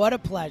 What a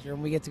pleasure.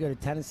 And we get to go to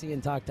Tennessee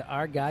and talk to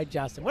our guy,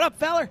 Justin. What up,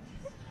 feller?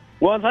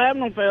 What's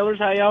happening, fellas?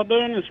 How y'all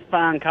doing? It's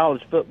fine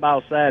college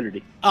football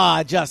Saturday.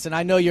 Justin,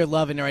 I know you're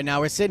loving it right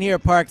now. We're sitting here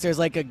at Parks. There's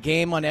like a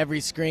game on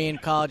every screen,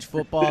 college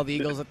football. The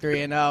Eagles are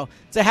 3-0.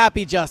 It's a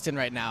happy Justin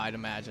right now, I'd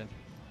imagine.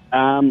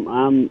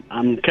 I'm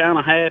kind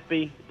of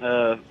happy.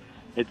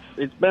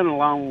 It's been a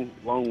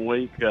long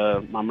week.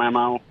 My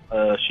mama,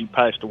 she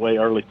passed away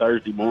early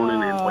Thursday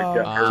morning, and we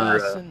got her.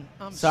 Justin,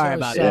 I'm sorry so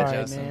about sorry, that,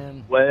 Justin.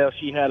 man. Well,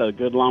 she had a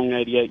good long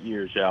 88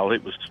 years, y'all.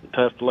 It was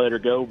tough to let her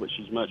go, but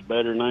she's much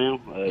better now.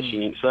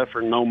 She ain't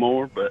suffering no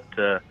more. But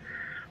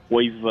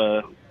we've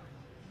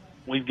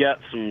got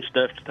some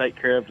stuff to take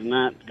care of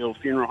tonight to go to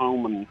funeral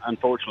home, and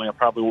unfortunately, I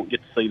probably won't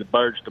get to see the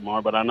Birds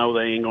tomorrow. But I know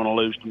they ain't going to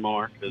lose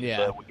tomorrow because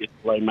we get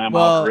to lay Mama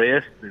off to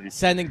rest. And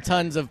Sending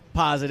tons of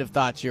positive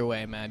thoughts your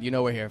way, man. You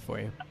know we're here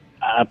for you.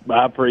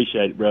 I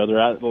appreciate it, brother.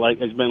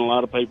 There's been a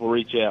lot of people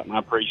reach out, and I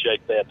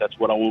appreciate that. That's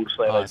what I want to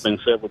say. Awesome. There's been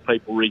several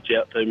people reach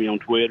out to me on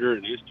Twitter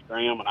and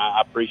Instagram, and I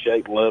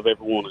appreciate and love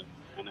every one of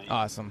them. And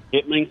Awesome.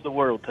 It means the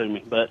world to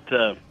me. But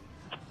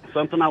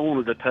something I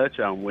wanted to touch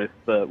on with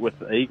the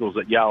Eagles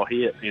that y'all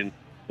hit, and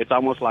it's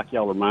almost like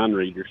y'all are mind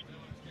readers.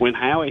 When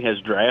Howie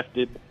has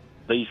drafted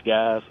these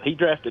guys, he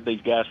drafted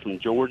these guys from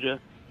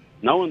Georgia,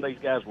 knowing these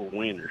guys were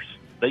winners.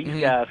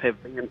 These guys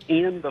have been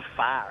in the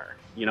fire.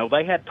 You know,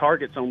 they had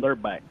targets on their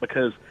back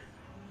because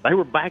they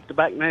were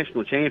back-to-back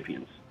national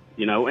champions,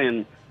 you know,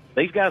 and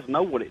these guys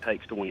know what it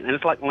takes to win. And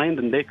it's like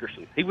Landon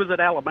Dickerson. He was at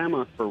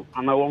Alabama for,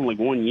 I know, only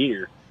 1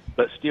 year,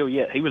 but still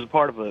yet he was a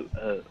part of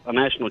a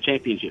national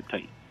championship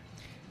team.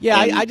 Yeah,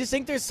 I just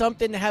think there's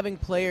something to having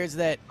players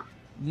that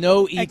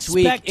know each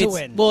week. To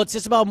win. Well, it's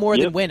just about more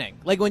than winning.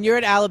 Like when you're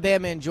at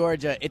Alabama and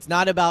Georgia, it's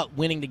not about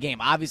winning the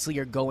game. Obviously,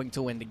 you're going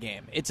to win the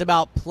game. It's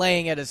about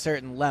playing at a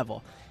certain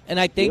level. And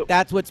I think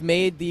that's what's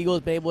made the Eagles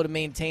be able to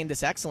maintain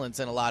this excellence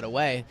in a lot of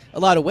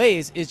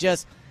ways is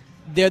just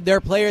they're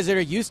players that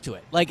are used to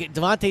it. Like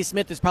Devontae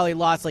Smith has probably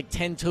lost like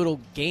 10 total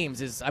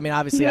games.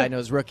 Obviously I know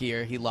his rookie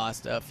year he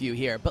lost a few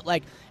here, but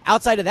like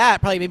outside of that,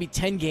 probably maybe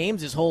 10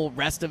 games his whole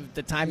rest of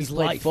the time he's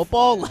played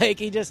football. Like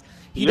he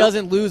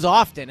doesn't lose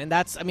often, and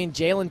that's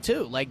Jalen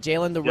too. Like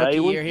Jalen the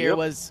rookie year here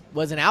was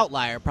an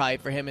outlier probably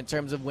for him in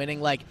terms of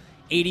winning like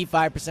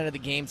 85% of the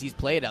games he's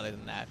played. Other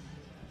than that,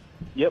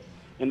 Yep.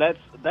 And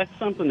that's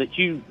something that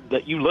you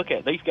look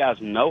at. These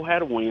guys know how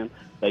to win.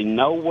 They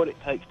know what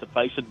it takes to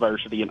face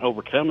adversity and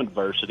overcome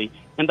adversity,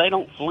 and they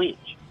don't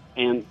flinch.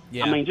 And,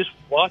 just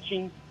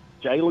watching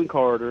Jalen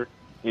Carter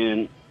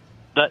and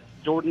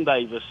Jordan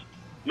Davis,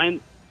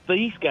 man,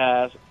 these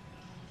guys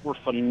were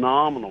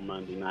phenomenal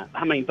Monday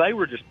night. They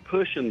were just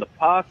pushing the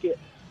pocket.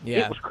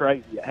 Yeah. It was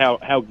crazy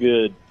how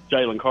good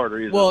Jalen Carter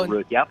is as a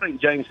rookie. I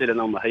think James hit it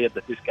on the head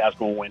that this guy's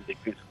going to win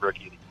Defensive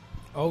Rookie of the Year.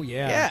 Oh,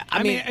 yeah. Yeah,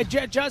 I mean,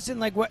 Justin,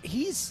 like, what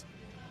he's,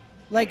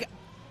 like,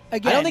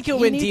 again. I don't think he'll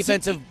win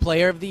Defensive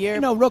Player of the Year.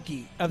 No,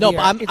 Rookie of the Year.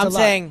 No, but I'm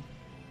saying,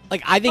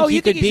 like, I think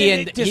he could be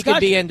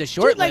in the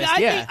short list,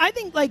 I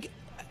think, like,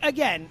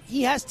 again,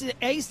 he has to,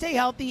 A, stay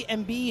healthy,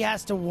 and B, he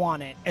has to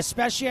want it,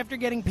 especially after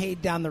getting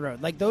paid down the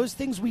road. Like, those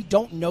things we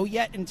don't know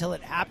yet until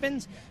it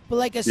happens. But,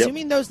 like,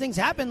 assuming those things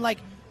happen, like,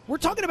 we're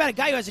talking about a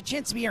guy who has a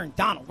chance to be Aaron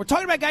Donald. We're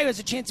talking about a guy who has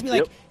a chance to be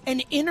like an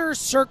inner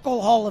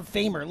circle Hall of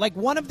Famer, like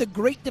one of the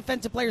great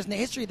defensive players in the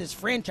history of this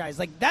franchise.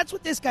 Like that's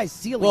what this guy's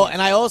ceiling is.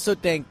 And I also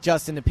think,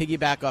 Justin, to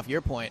piggyback off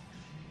your point,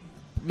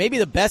 maybe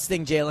the best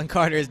thing Jalen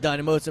Carter has done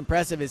and most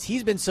impressive is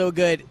he's been so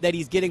good that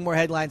he's getting more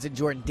headlines than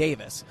Jordan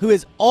Davis, who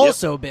has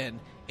also been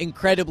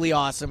incredibly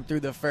awesome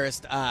through the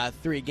first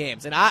 3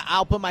 games. And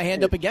I'll put my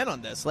hand up again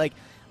on this. Like,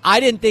 I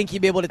didn't think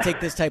he'd be able to take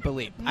this type of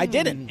leap. I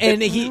didn't,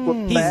 and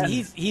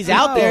he's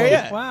out there.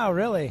 Yeah. Wow,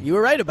 really? You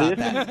were right about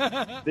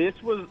that. This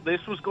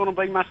was going to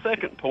be my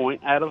second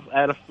point out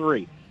of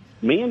 3.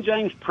 Me and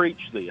James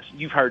preached this.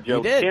 You've heard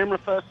Joe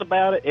Cameron fuss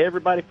about it.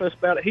 Everybody fuss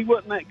about it. He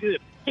wasn't that good.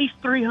 He's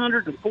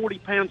 340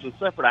 pounds and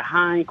suffered a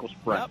high ankle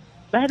sprain. Yep.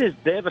 That is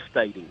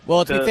devastating.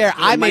 Well, to be fair,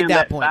 I made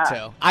that point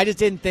too. I just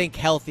didn't think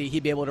healthy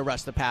he'd be able to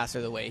rush the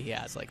passer the way he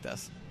has like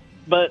this.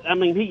 But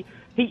he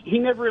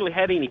never really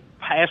had any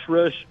pass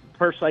rush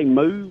per se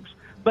moves,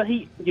 but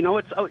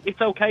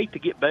it's okay to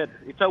get better.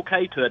 It's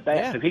okay to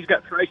adapt, and he's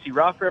got Tracy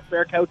Rocker up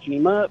there coaching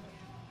him up.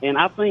 And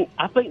I think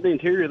the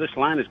interior of this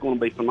line is going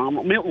to be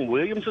phenomenal. Milton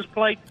Williams has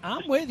played.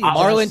 I'm with you.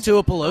 Marlon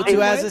Tuipulotu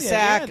has a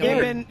sack.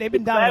 Yeah, they've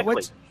been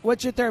dominant.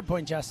 What's your third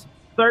point, Justin?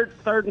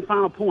 Third and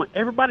final point.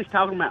 Everybody's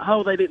talking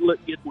about, they didn't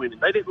look good winning.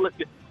 They didn't look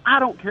good. I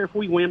don't care if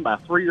we win by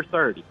 3 or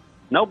 30.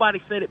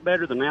 Nobody said it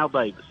better than Al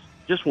Davis.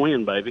 Just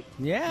win, baby.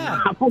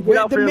 Yeah.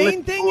 The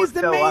main thing is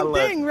the main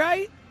thing,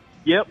 right?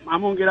 Yep, I'm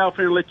going to get off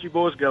here and let you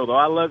boys go, though.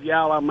 I love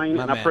y'all. I mean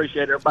it, and I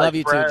appreciate everybody. Love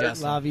you too,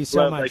 Justin. Love you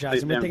so much,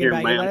 Justin. We're thinking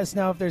about you. Let us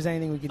know if there's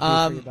anything we can do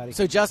for you, buddy.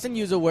 So Justin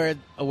used a word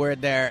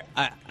there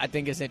I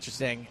think is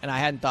interesting, and I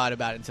hadn't thought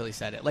about it until he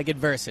said it, like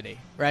adversity,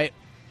 right?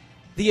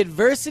 the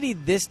adversity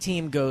this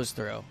team goes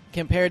through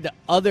compared to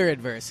other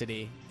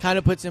adversity kind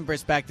of puts in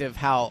perspective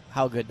how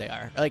good they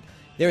are. Like,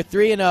 they're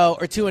 3-0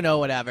 or 2-0,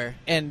 whatever,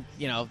 and,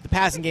 the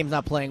passing game's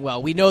not playing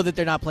well. We know that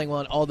they're not playing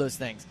well in all those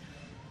things.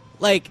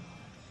 Like,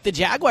 the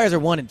Jaguars are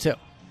 1-2.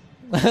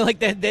 Like,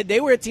 they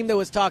were a team that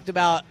was talked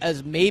about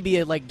as maybe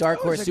a dark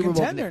horse Super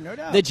Bowl. No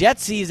doubt. The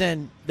Jets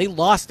season, they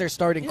lost their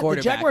starting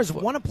quarterback. The Jaguars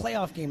won a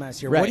playoff game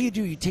last year. Right. What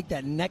do? You take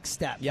that next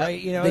step,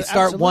 right? They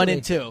start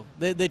absolutely. 1-2.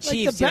 The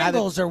Chiefs, the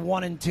Bengals are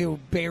 1-2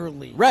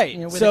 barely, right?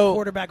 With a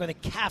quarterback with a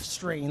calf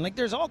strain. Like,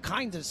 there's all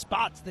kinds of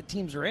spots that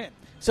teams are in.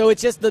 So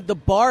it's just the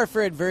bar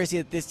for adversity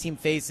that this team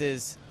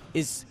faces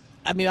is.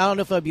 I mean, I don't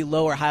know if it would be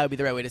low or high would be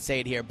the right way to say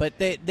it here, but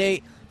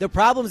the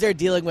problems they're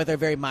dealing with are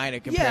very minor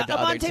compared to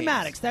other teams. Avonte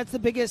Maddox, that's the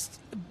biggest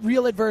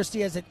real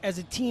adversity as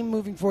a team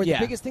moving forward. Yeah.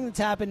 The biggest thing that's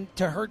happened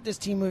to hurt this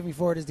team moving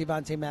forward is the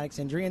Avonte Maddox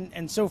injury,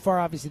 and so far,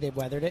 obviously, they've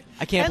weathered it.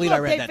 I can't believe I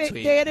read that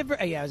tweet. It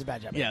was a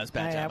bad job. Yeah, it was a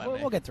bad job.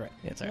 We'll get through it.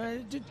 Yeah, it's all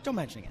right. Don't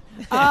mention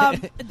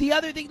it. The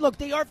other thing, look,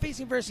 they are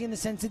facing adversity in the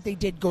sense that they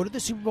did go to the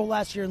Super Bowl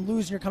last year and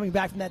lose, and you're coming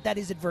back from that. That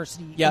is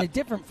adversity in a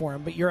different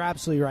form, but you're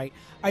absolutely right.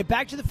 All right,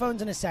 back to the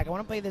phones in a sec. I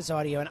want to play this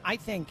audio, and I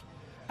think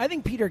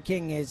Peter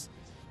King is,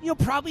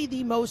 probably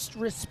the most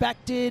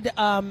respected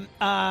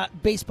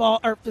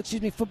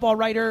football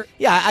writer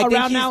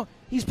around now.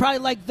 He's probably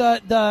like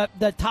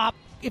the top,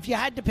 if you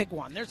had to pick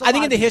one. I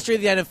think in the history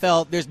of the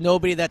NFL, there's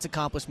nobody that's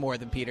accomplished more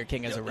than Peter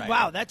King as a writer.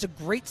 Wow, that's a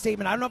great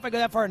statement. I don't know if I go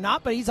that far or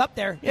not, but he's up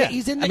there. Yeah.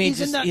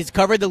 He's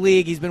covered the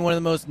league. He's been one of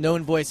the most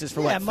known voices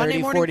for, 30, 40 years. Monday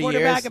morning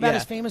quarterback, about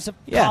as famous a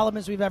column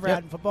as we've ever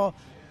had in football.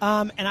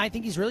 And I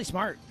think he's really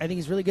smart. I think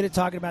he's really good at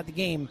talking about the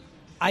game.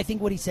 I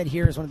think what he said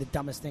here is one of the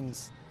dumbest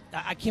things.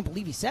 I can't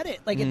believe he said it.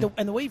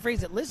 And the way he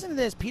phrased it. Listen to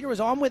this. Peter was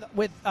on with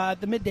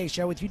the Midday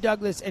Show with Hugh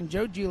Douglas and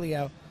Joe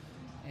Giglio,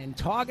 and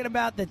talking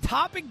about the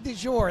topic du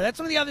jour. That's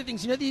one of the other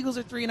things. The Eagles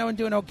are 3-0 and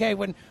doing okay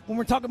when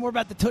we're talking more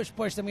about the tush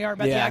push than we are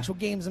about the actual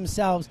games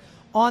themselves.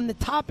 On the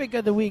topic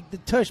of the week, the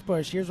tush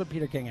push, here's what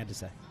Peter King had to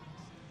say.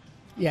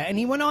 Yeah, and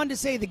he went on to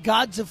say the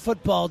gods of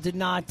football did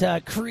not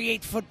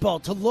create football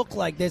to look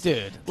like this.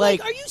 Dude, are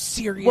you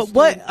serious?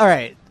 What? All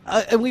right.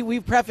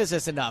 We've prefaced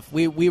this enough.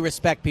 We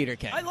respect Peter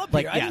King. I love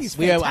Peter. I think he's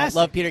fantastic. I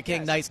love Peter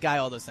King, nice guy,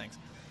 all those things.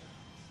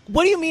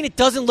 What do you mean it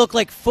doesn't look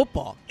like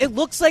football? It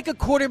looks like a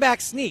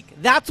quarterback sneak.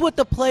 That's what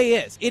the play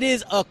is. It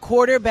is a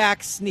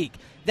quarterback sneak.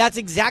 That's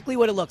exactly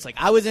what it looks like.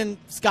 I was in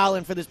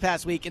Scotland for this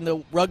past week, and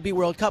the Rugby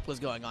World Cup was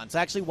going on, so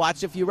I actually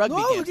watched a few rugby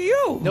games. Look at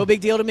you. No big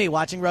deal to me,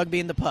 watching rugby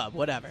in the pub,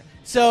 whatever.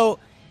 So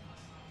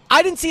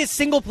I didn't see a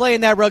single play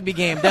in that rugby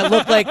game that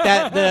looked like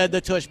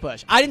the tush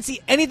push. I didn't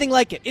see anything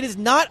like it. It is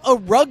not a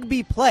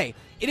rugby play.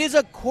 It is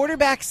a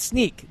quarterback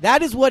sneak.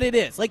 That is what it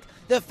is. Like,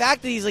 the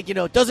fact that he's like,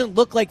 it doesn't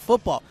look like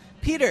football.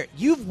 Peter,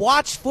 you've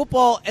watched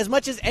football as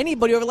much as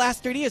anybody over the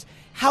last 30 years.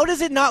 How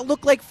does it not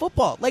look like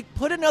football? Like,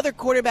 put another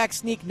quarterback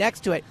sneak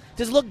next to it.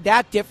 Does it look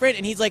that different?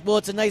 And he's like, well,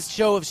 it's a nice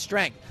show of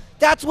strength.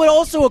 That's what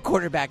also a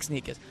quarterback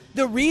sneak is.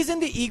 The reason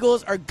the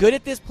Eagles are good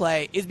at this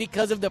play is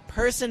because of the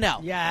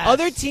personnel. Yes.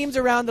 Other teams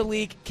around the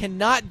league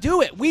cannot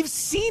do it. We've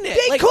seen it.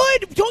 They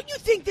could. Don't you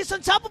think this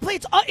ensemble play,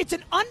 it's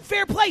an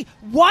unfair play?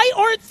 Why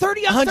aren't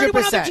 31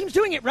 other teams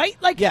doing it, right?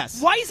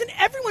 Yes. Why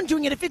isn't everyone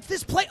doing it? If it's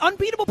this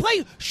unbeatable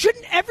play,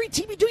 shouldn't every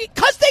team be doing it?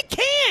 Because they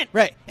can't.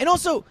 Right. And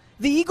also,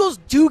 the Eagles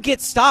do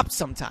get stopped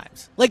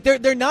sometimes. Like,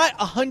 they're not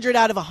 100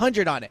 out of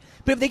 100 on it.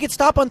 But if they get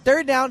stopped on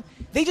third down,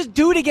 they just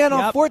do it again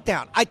on fourth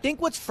down. I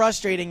think what's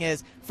frustrating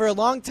is, for a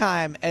long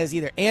time, as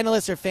either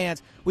analysts or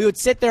fans, we would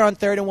sit there on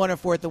 3rd and 1 or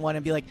 4th and 1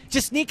 and be like,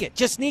 just sneak it.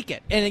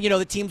 And,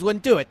 the teams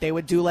wouldn't do it. They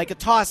would do like a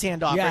toss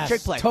handoff or a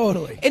trick play.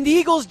 Totally. And the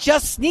Eagles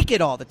just sneak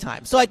it all the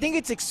time. So I think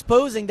it's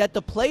exposing that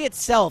the play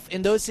itself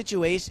in that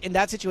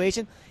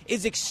situation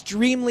is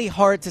extremely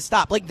hard to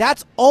stop. Like,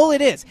 that's all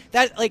it is.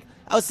 I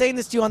was saying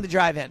this to you on the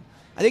drive in.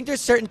 I think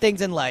there's certain things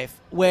in life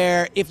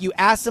where if you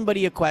ask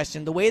somebody a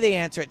question, the way they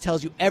answer it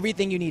tells you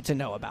everything you need to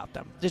know about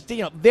them. Just,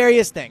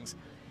 various things.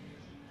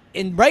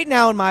 And right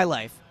now in my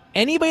life,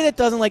 anybody that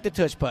doesn't like the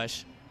tush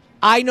push,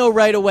 I know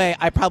right away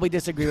I probably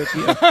disagree with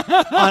you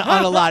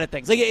on a lot of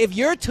things. Like, if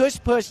your tush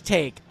push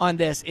take on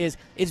this is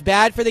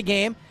bad for the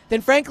game,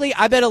 then frankly,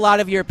 I bet a lot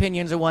of your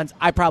opinions are ones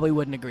I probably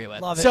wouldn't agree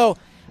with. Love it. So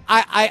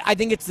I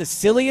think it's the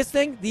silliest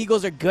thing. The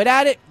Eagles are good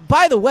at it.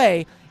 By the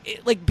way,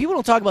 people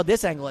don't talk about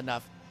this angle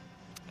enough.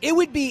 It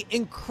would be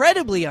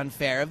incredibly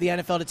unfair of the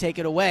NFL to take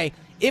it away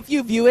if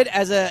you view it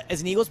as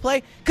an Eagles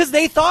play, because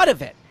they thought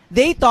of it.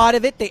 They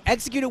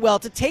executed well.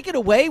 To take it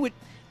away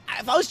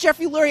if I was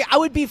Jeffrey Lurie, I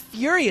would be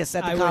furious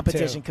at the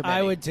competition committee.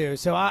 I would too.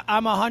 So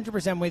I'm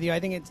 100% with you.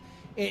 I think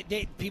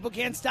people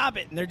can't stop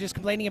it, and they're just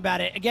complaining about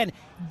it. Again,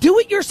 do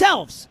it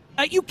yourselves.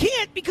 You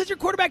can't, because your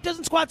quarterback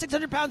doesn't squat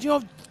 600 pounds. You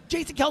have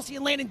Jason Kelce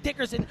and Landon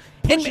Dickerson.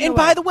 And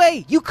by the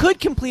way, you could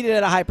complete it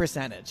at a high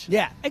percentage.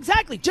 Yeah,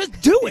 exactly. Just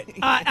do it.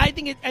 I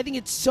think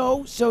it's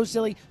so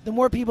silly. The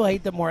more people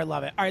hate, the more I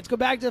love it. All right, let's go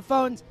back to the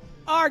phones.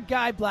 Our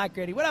guy, Black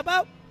Grady. What up,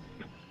 Bo?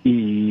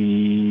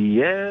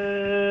 Yes,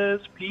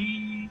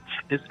 Pete.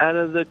 is out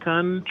of the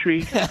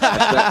country. I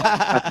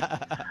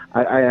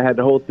had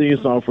the whole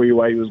theme song for you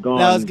while you was gone.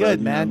 That was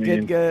good, but,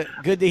 man.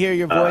 Good to hear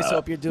your voice.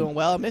 Hope you're doing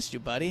well. I missed you,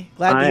 buddy.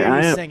 Glad to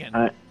hear you singing.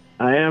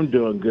 I am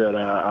doing good.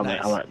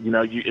 Nice.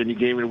 You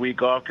gave me the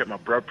week off, kept my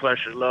blood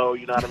pressure low.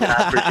 You know what I mean?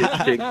 I appreciate you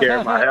taking care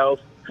of my health.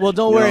 Well,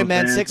 don't worry,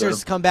 man.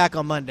 Sixers come back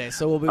on Monday,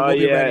 so we'll be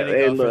ready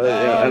to go for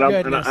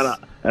that.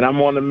 And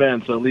I'm on the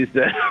mend, so at least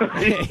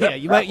that. Yeah,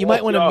 you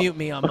might want to mute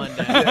me on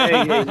Monday.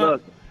 hey,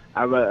 look,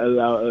 I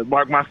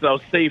marked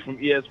myself safe from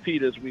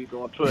ESP this week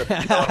on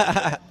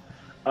Twitter.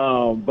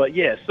 But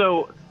yeah,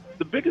 so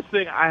the biggest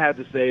thing I have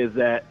to say is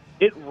that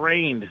it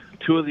rained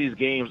 2 of these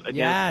games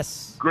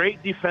against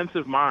great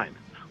defensive minds.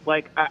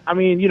 Like, I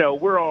mean,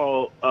 we're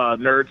all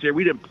nerds here.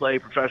 We didn't play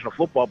professional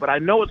football, but I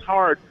know it's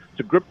hard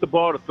to grip the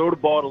ball, to throw the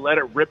ball, to let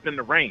it rip in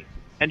the rain.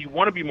 And you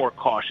want to be more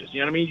cautious. You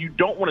know what I mean? You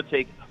don't want to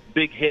take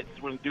big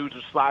hits when dudes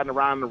are sliding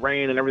around in the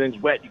rain and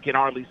everything's wet. You can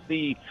hardly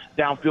see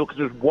downfield because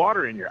there's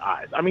water in your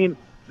eyes. I mean,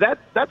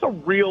 that's a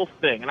real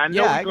thing. And I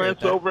know we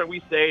glance over and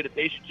we say that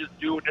they should just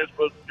do what they're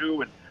supposed to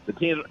do. And the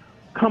teams,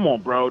 come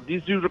on, bro.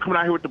 These dudes are coming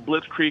out here with the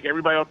Blitzkrieg,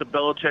 everybody off the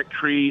Belichick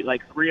tree,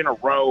 like 3 in a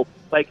row.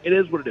 Like, it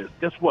is what it is.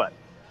 Guess what?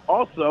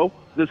 Also,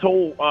 this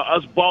whole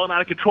us balling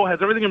out of control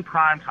has everything in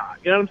prime time.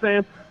 You know what I'm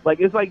saying? Like,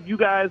 it's like you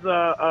guys,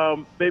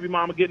 baby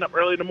mama getting up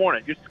early in the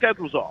morning. Your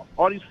schedule's off.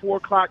 All these 4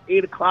 o'clock,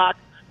 8 o'clock,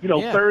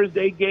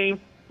 Thursday games.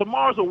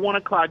 Tomorrow's a 1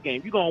 o'clock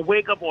game. You're going to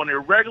wake up on a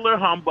regular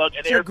humbug,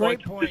 and they're going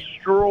to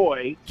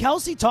destroy.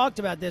 Kelsey talked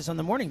about this on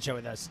the morning show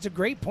with us. It's a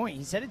great point.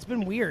 He said it's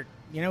been weird.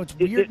 It's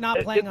weird not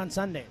playing on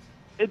Sundays.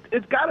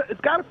 It's got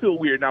to feel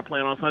weird not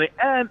playing on Sunday.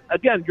 And,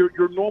 again,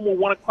 your normal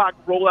 1 o'clock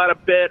roll out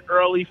of bed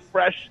early,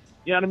 fresh,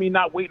 you know what I mean,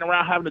 not waiting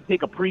around having to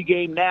take a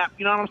pregame nap.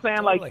 You know what I'm saying?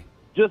 Totally. Like,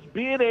 just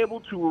being able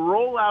to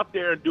roll out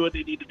there and do what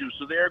they need to do.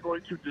 So they're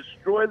going to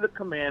destroy the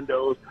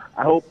Commandos.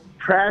 I hope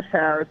Trash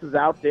Harris is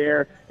out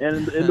there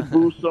in the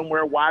booth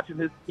somewhere watching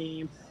his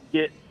team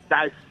get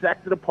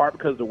dissected apart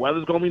because the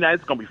weather's going to be nice.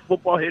 It's going to be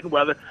football-hitting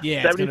weather,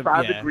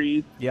 75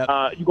 degrees. Yep.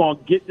 You're going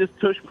to get this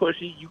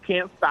tush-pushy. You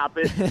can't stop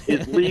it.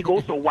 It's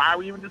legal, so why are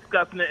we even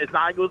discussing it? It's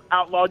not like it was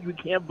outlawed. You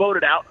can't vote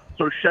it out.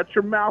 So shut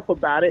your mouth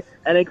about it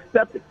and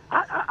accept it.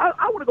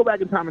 I want to go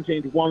back in time and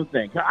change one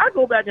thing. Can I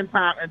go back in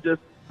time and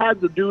just have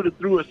the dude that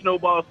threw a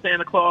snowball at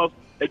Santa Claus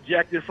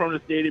ejected from the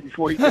stadium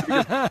before he could?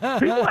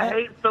 People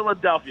hate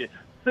Philadelphia.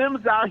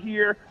 Sims out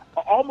here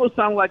almost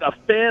sounded like a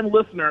fan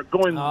listener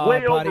going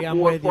way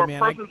overboard for a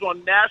person who's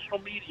on national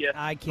media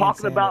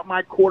talking about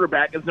my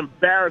quarterback. It's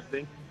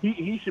embarrassing.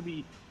 He should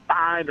be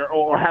fined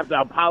or have to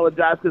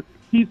apologize because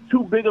he's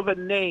too big of a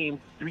name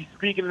to be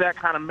speaking in that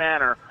kind of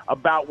manner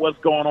about what's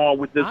going on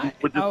with this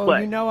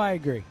play. I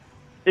agree.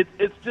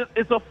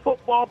 It's a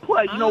football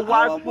play. You know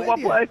why it's a football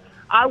play?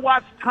 I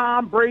watched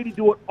Tom Brady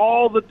do it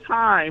all the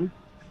time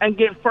and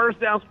get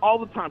first downs all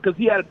the time because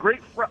he had a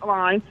great front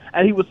line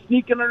and he was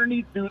sneaking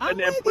underneath dudes and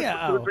then pushing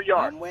 2 or 3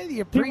 yards. I'm with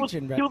you. He was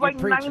like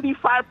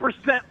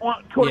 95%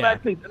 on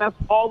quarterback sneaks, and that's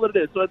all it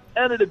is. So at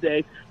the end of the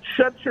day,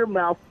 shut your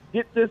mouth,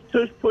 get this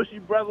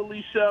tush-pushy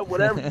brotherly shove,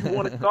 whatever you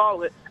want to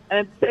call it,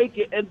 and take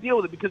it and deal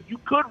with it because you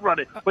could run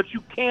it, but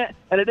you can't,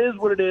 and it is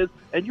what it is.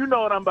 And you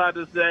know what I'm about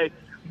to say.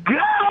 Go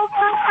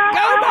Birds!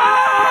 Go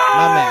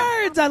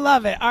Birds! I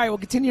love it. All right, we'll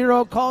continue to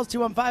roll calls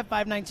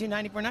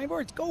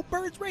 215-592-9494. It's Go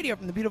Birds Radio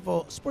from the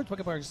beautiful Sportsbook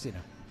at Parx Casino.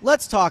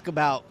 Let's talk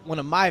about one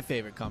of my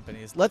favorite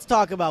companies. Let's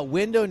talk about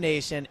Window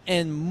Nation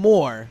and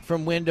more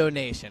from Window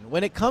Nation.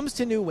 When it comes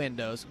to new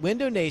windows,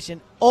 Window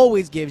Nation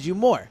always gives you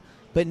more.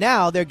 But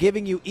now they're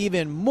giving you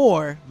even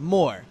more.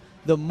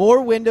 The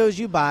more windows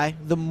you buy,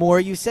 the more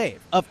you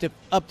save. Up to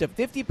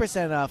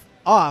 50%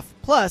 off,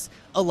 plus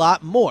a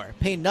lot more.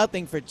 Pay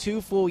nothing for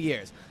 2 full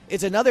years.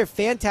 It's another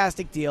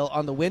fantastic deal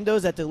on the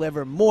windows that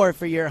deliver more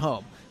for your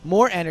home.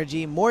 More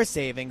energy, more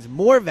savings,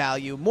 more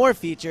value, more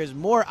features,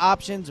 more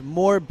options,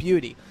 more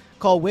beauty.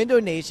 Call Window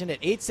Nation at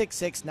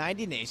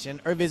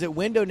 866-90-NATION or visit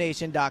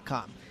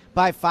windownation.com.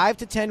 Buy 5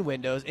 to 10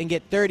 windows and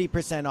get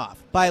 30%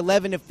 off. Buy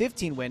 11 to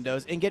 15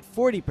 windows and get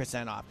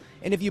 40% off.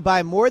 And if you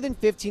buy more than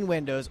 15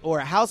 windows or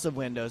a house of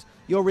windows,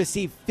 you'll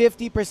receive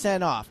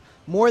 50% off.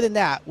 More than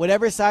that,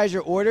 whatever size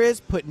your order is,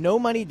 put no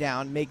money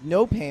down, make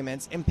no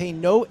payments, and pay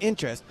no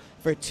interest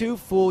for 2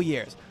 full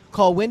years.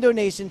 Call Window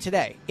Nation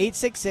today,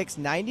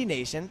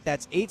 866-90-NATION,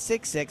 that's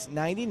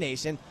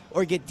 866-90-NATION,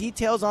 or get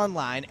details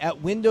online at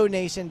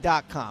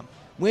windownation.com.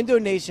 Window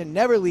Nation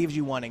never leaves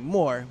you wanting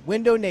more.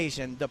 Window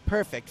Nation, the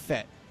perfect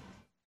fit.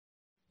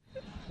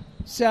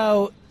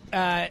 So,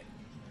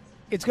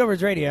 it's Go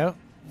Birds Radio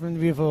from the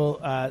beautiful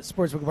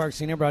Sportsbook at Parx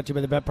Casino, brought to you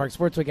by the Bet Park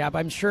Sportsbook app.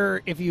 I'm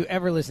sure if you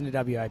ever listen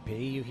to WIP,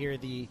 you hear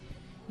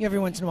every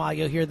once in a while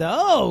you'll hear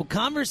the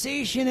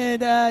conversation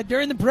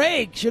during the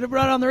break. Should have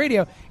brought it on the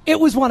radio. It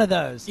was one of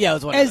those. Yeah, it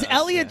was one of those. As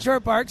Elliot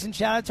Short Parks, and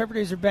shout out to our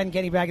producer Ben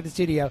Kenny back at the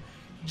studio,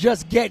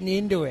 just getting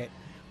into it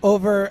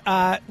over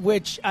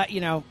which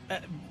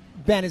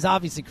Ben is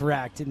obviously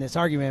correct in this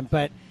argument,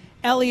 but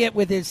Elliott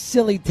with his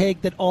silly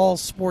take that all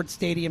sports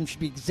stadiums should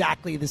be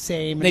exactly the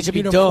same. They should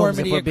be domes,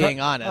 if we're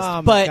being honest.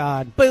 Oh, but, my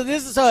God. But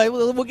this is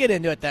we'll get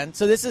into it then.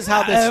 So this is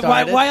how this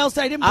started. Why else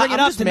I didn't bring it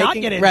up to not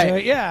get into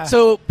it? Yeah.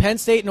 So Penn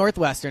State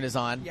Northwestern is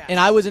on, and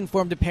I was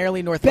informed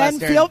apparently Northwestern.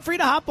 Ben, feel free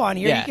to hop on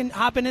here. You can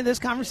hop into this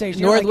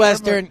conversation.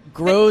 Northwestern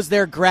grows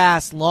their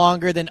grass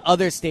longer than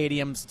other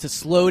stadiums to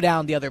slow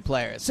down the other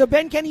players. So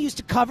Ben Kenny used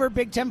to cover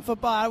Big Ten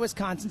football out of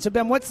Wisconsin. So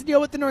Ben, what's the deal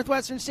with the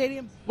Northwestern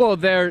Stadium? Well,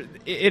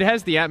 it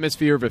has the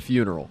atmosphere of a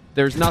funeral.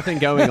 There's nothing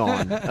going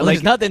on.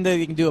 There's nothing that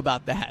you can do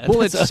about that.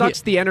 Well, it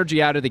sucks the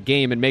energy out of the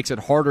game and makes it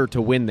harder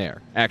to win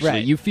there, actually.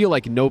 Right. You feel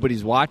like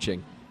nobody's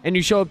watching. And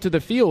you show up to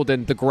the field,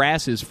 and the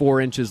grass is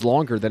 4 inches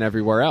longer than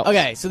everywhere else.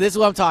 Okay, so this is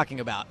what I'm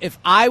talking about. If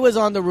I was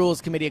on the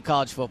rules committee of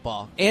college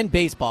football and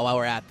baseball while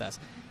we're at this,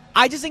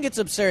 I just think it's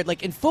absurd.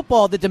 Like in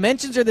football, the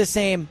dimensions are the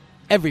same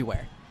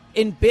everywhere.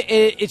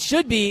 It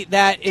should be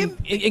that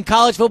in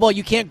college football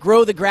you can't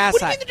grow the grass. What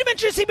do you mean the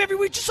dimensions are the same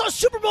everywhere? We just saw a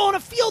Super Bowl on a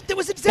field that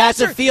was a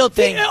disaster. That's a field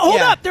thing. Hold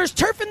up, there's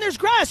turf and there's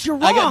grass. You're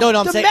wrong.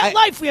 I'm saying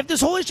MetLife. We have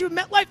this whole issue with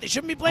MetLife. They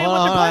shouldn't be playing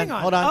what they're playing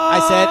on. Hold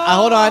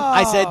on.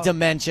 I said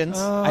dimensions.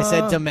 I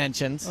said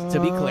dimensions.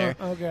 To be clear.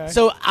 Okay.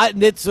 So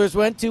this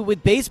went to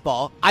with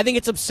baseball. I think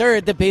it's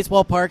absurd that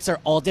baseball parks are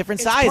all different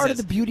sizes. It's part of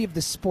the beauty of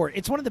the sport.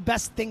 It's one of the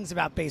best things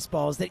about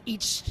baseball is that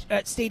each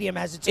stadium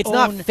has its own. It's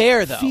not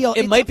fair though. Feel.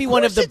 It might be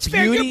one of the beauties.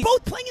 Fair. You're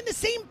both playing in the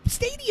same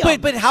stadium.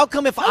 But how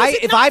come if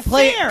I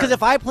play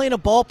in a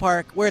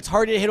ballpark where it's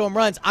harder to hit home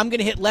runs, I'm going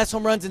to hit less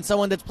home runs than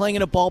someone that's playing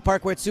in a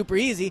ballpark where it's super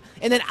easy,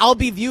 and then I'll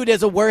be viewed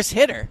as a worse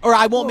hitter, or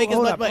I won't make as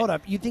much money. Hold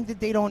up. You think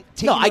that they don't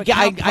take I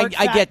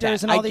get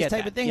that. and all these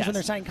type of things when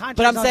they're signing contracts?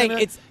 But I'm saying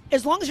it's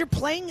as long as you're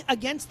playing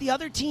against the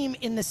other team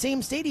in the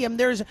same stadium.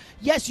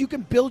 Yes, you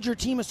can build your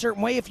team a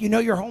certain way if you know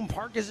your home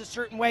park is a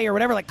certain way or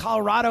whatever. Like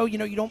Colorado,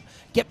 you don't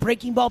get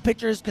breaking ball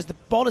pitchers because the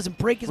ball doesn't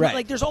break as much.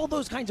 Like there's all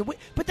those kinds of ways.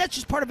 But that's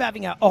just part of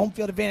having a home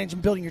field advantage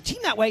and building your team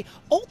that way.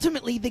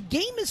 Ultimately, the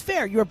game is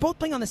fair. You are both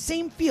playing on the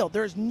same field.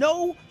 There's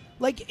no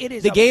it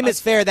is. The game is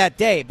fair that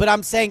day, but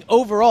I'm saying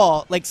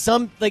overall,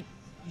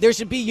 there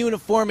should be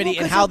uniformity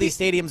in how these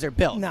stadiums are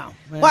built. No,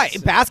 why?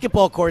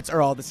 Basketball courts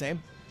are all the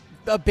same.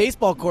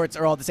 Baseball courts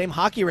are all the same.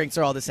 Hockey rinks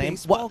are all the same.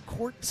 Baseball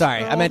courts.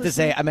 Sorry, I meant to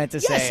say.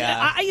 Yes,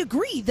 I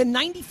agree. The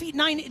 90 feet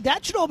 9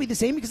 that should all be the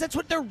same because that's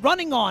what they're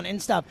running on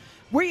and stuff.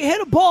 Where you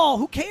hit a ball,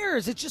 who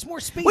cares? It's just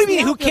more space. What do you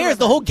mean? Who cares?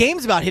 The whole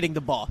game's about hitting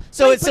the ball.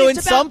 So in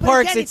some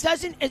parks, it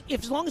doesn't.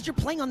 As long as you're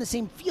playing on the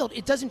same field,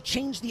 it doesn't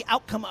change the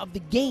outcome of the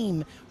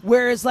game.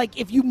 Whereas,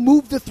 if you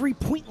move the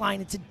 3-point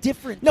line, it's a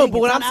different. No, thing.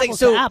 but what It's I'm saying, apples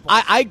to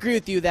apples. I agree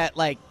with you that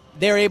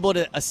they're able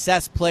to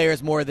assess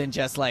players more than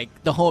just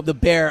the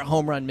bare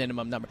home run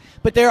minimum number.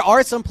 But there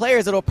are some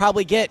players that'll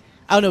probably get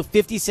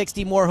 50,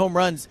 60 more home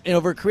runs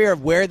over a career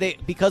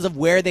because of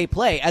where they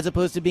play, as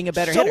opposed to being a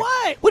better hitter. So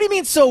what? What do you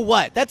mean? So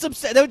what? That's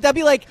upset. That'd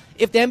be like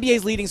if the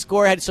NBA's leading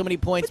scorer had so many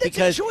points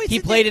because he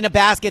played in a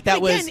basket that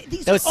was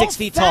 6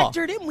 feet tall.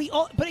 Factored in.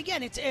 But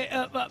again, it's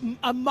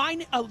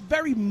a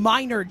very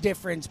minor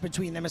difference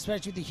between them,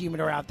 especially with the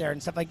humidor out there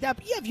and stuff like that.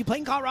 But yeah, if you play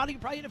in Colorado, you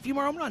probably hit a few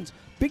more home runs.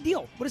 Big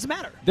deal. What does it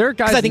matter? There are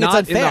guys not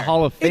in the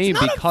Hall of Fame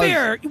it's not because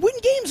unfair. Win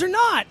games or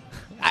not.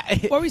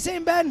 What are we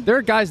saying, Ben? There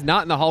are guys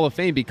not in the Hall of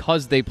Fame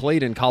because they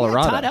played in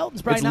Colorado. Todd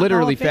Helton's probably it's not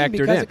literally in the Hall of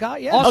Fame factored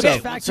in. Also,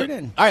 factored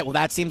in. All right, well,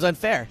 that seems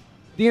unfair.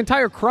 The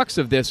entire crux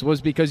of this was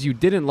because you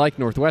didn't like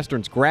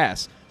Northwestern's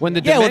grass. When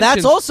the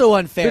that's also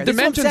unfair. The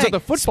dimensions of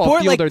the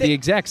football field are the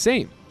exact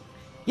same.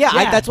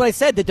 Yeah, that's what I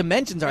said. The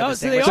dimensions are the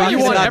same. So you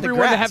want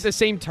everyone to have the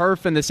same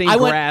turf and the same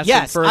grass?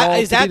 Yes. And for it all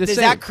is to be the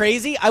same. that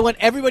crazy? I want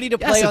everybody to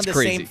play on the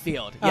same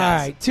field. Yes. All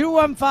right,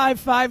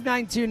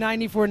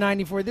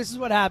 215-592-9494. This is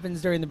what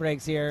happens during the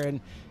breaks here, and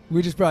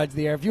we just brought it to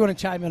the air. If you want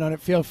to chime in on it,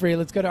 feel free.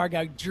 Let's go to our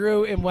guy,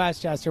 Drew in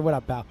Westchester. What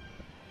up, pal?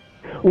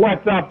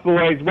 What's up,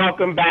 boys?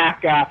 Welcome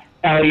back,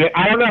 Elliot.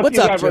 I don't know if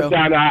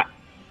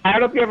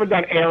you've ever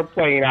done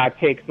airplane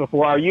takes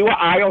before. Are you an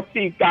aisle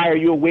seat guy? Are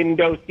you a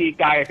window seat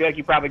guy? I feel like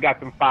you probably got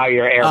some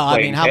fire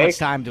airplane. How much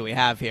time do we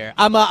have here?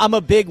 I'm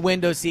a big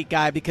window seat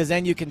guy because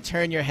then you can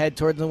turn your head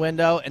towards the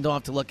window and don't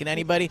have to look at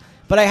anybody.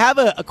 But I have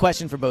a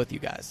question for both you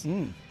guys.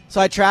 So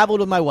I traveled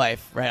with my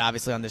wife, right,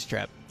 obviously on this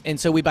trip. And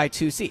so we buy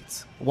 2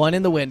 seats, one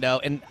in the window,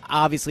 and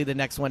obviously the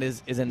next one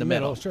is in the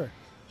middle. Sure.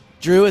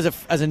 Drew, as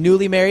a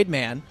newly married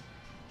man,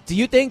 do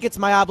you think it's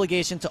my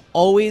obligation to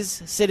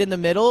always sit in the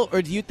middle,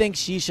 or do you think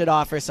she should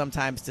offer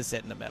sometimes to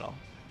sit in the middle?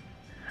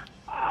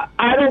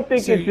 I don't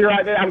think it's your.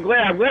 I'm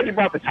glad you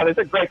brought this up. It's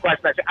a great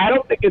question, actually. I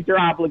don't think it's your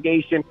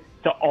obligation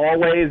to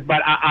always,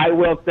 but I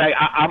will say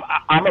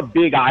I'm a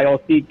big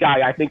aisle seat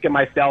guy. I think of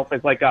myself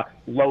as like a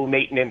low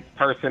maintenance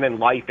person in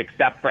life,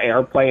 except for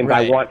airplanes.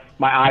 Right. I want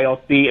my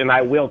aisle seat, and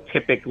I will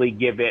typically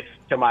give it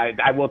to my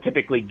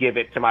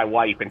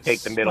wife and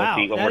take the middle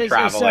seat when we're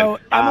traveling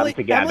Emily,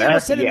 together. Emily will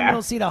sit in the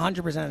middle seat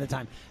 100% of the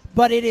time.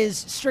 but it is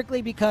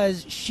strictly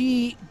because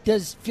she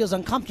feels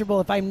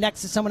uncomfortable if I'm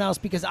next to someone else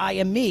because I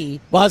am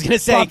me. Well, I was going to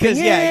say, because,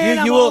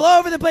 I'm you all will.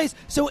 over the place.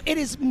 So it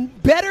is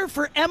better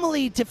for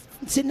Emily to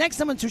sit next to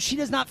someone so she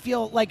does not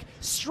feel like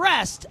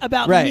stressed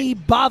about me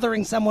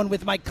bothering someone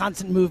with my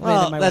constant movement.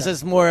 Well, and my that's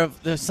just more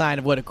of the sign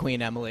of what a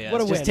queen Emily is.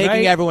 What a just win, taking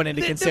right? everyone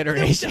into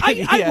consideration.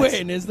 I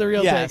win is the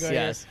real takeaway.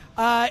 Yes.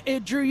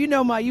 Drew,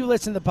 you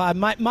listen to the pod.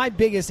 My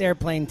biggest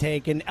airplane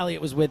take, and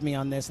Elliot was with me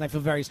on this, and I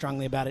feel very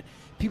strongly about it.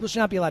 People should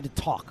not be allowed to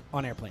talk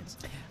on airplanes.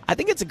 I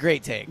think it's a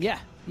great take. Yeah.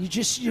 You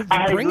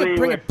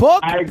bring a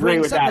book,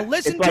 bring something to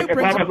listen to. It's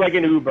almost like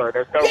an Uber.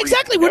 There's no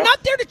exactly. reason. We're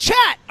not there to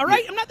chat, all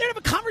right? I'm not there to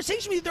have a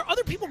conversation with you. There are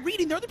other people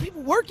reading. There are other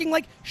people working.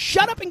 Like,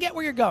 shut up and get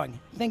where you're going.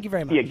 Thank you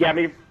very much. Yeah, get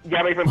me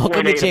from Welcome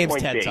point A to James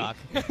point TED B. Talk.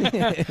 All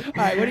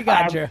right, what do you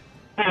got, Drew?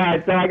 All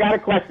right, so I got a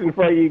question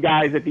for you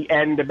guys at the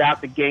end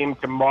about the game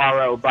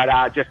tomorrow,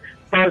 but just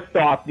first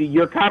off,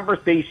 your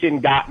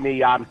conversation got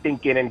me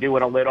thinking and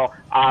doing a little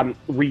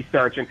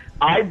research, and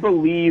I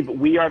believe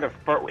we are the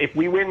first. If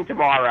we win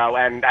tomorrow,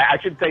 and I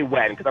should say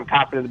when, because I'm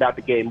confident about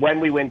the game,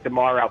 when we win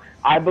tomorrow,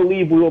 I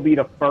believe we will be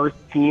the first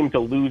team to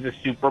lose a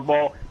Super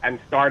Bowl and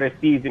start a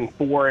season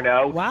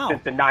 4-0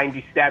 since the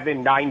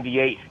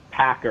 97-98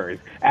 Packers.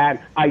 And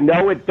I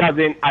know it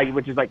doesn't,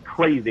 which is like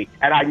crazy.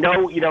 And I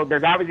know,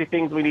 there's obviously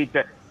things we need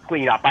to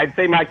clean up. I'd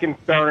say my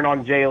concern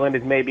on Jalen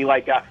is maybe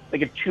like a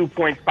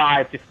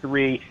 2.5 to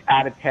 3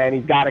 out of 10.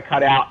 He's got to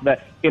cut out the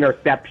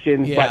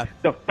interceptions. Yeah. But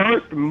the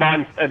first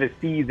month of the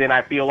season,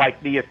 I feel like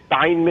the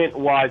assignment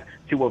was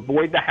to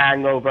avoid the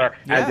hangover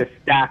and to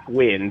stack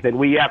wins. And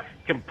we have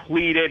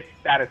completed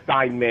that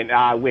assignment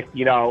with,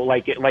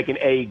 like an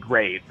A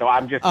grade. So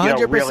I'm just,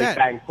 really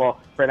thankful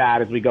for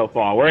that as we go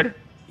forward.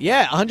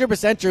 Yeah,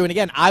 100% true. And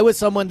again, I was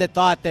someone that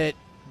thought that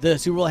the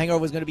Super Bowl hangover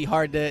was going to be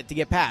hard to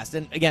get past.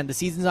 And again, the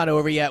season's not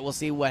over yet. We'll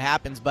see what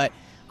happens. But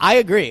I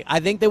agree.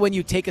 I think that when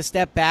you take a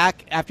step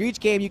back, after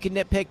each game you can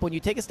nitpick, but when you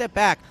take a step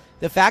back,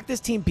 the fact this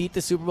team beat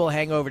the Super Bowl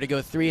hangover to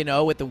go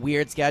 3-0 with the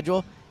weird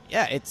schedule,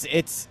 yeah,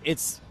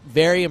 it's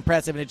very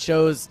impressive, and it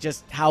shows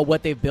just how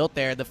what they've built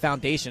there, the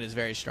foundation is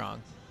very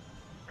strong.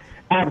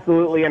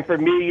 Absolutely. And for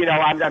me,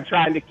 I'm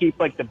trying to keep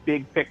like the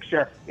big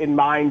picture in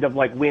mind of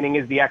like winning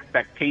is the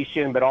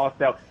expectation, but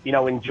also,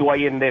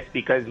 enjoying this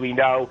because we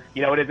know,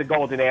 it is a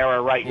golden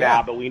era right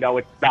now, but we know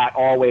it's not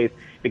always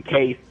the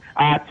case.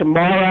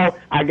 Tomorrow,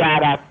 I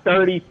got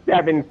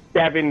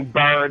 37-7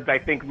 Birds. I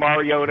think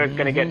Mariota's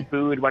going to get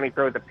booed when he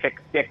throws a pick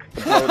six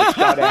to blow the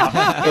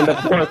shutout in the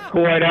fourth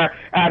quarter.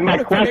 My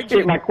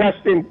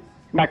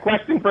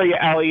question for you,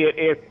 Elliot,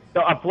 is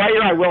so a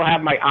player I will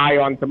have my eye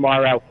on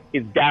tomorrow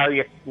is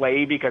Darius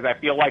Slay because I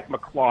feel like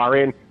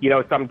McLaurin,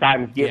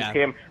 sometimes gives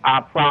him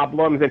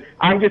problems. And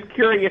I'm just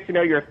curious to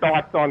know your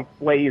thoughts on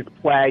Slay's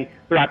play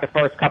throughout the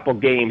first couple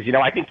games.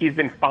 I think he's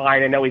been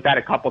fine. I know he's had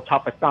a couple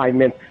tough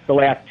assignments the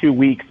last 2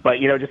 weeks, but,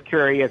 just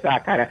curious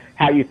kind of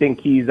how you think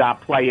he's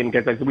playing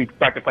because as we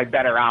start to play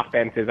better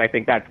offenses, I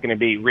think that's going to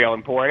be real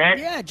important.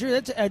 Yeah, Drew,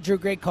 that's Drew,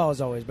 great call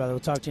as always, brother.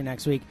 We'll talk to you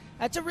next week.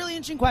 That's a really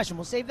interesting question.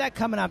 We'll save that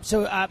coming up.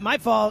 So my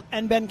fault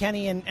and Ben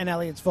Kenny and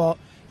Elliot's fault.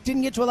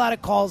 Didn't get to a lot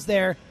of calls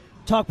there.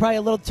 Talk probably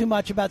a little too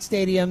much about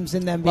stadiums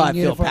and them being I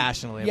feel uniform.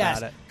 passionately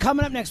about it.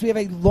 Coming up next, we have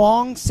a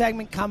long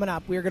segment coming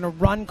up. We're going to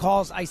run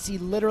calls. I see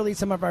literally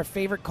some of our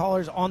favorite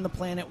callers on the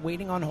planet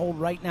waiting on hold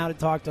right now to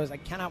talk to us. I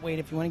cannot wait.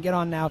 If you want to get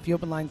on now, if you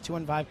open line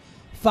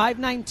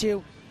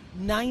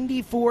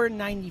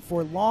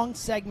 215-592-9494. Long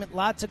segment,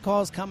 lots of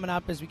calls coming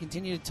up as we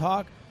continue to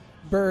talk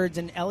Birds,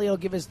 and Elliot will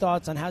give his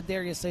thoughts on how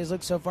Darius Slay's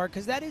looked so far,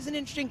 because that is an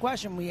interesting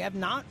question. We have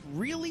not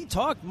really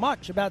talked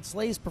much about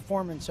Slay's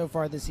performance so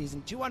far this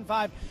season.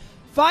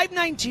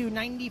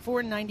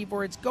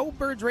 215-592-9494. It's Go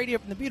Birds Radio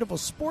from the beautiful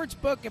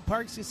Sportsbook at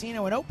Parks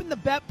Casino, and open the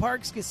Bet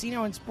Parks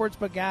Casino and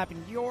Sportsbook app,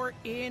 and you're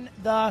in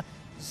the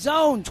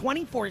zone.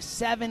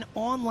 24/7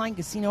 online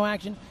casino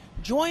action.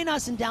 Join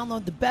us and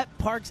download the Bet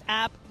Parks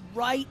app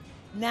right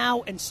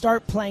now and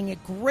start playing. A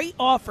great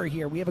offer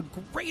here. We have a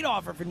great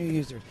offer for new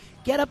users.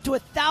 Get up to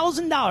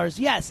 $1,000.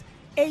 Yes,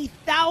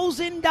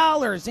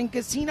 $1,000 in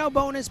casino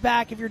bonus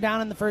back if you're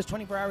down in the first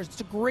 24 hours. It's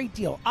a great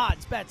deal.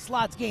 Odds, bets,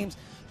 slots, games.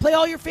 Play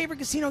all your favorite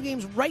casino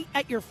games right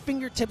at your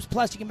fingertips.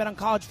 Plus, you can bet on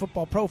college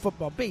football, pro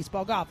football,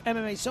 baseball, golf,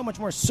 MMA, so much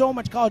more. So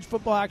much college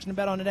football action to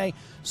bet on today.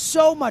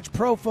 So much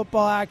pro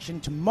football action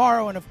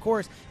tomorrow. And, of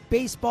course,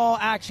 baseball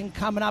action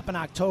coming up in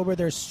October.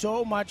 There's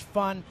so much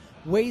fun.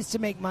 Ways to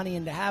make money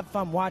and to have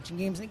fun watching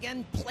games. And,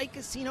 again, play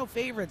casino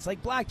favorites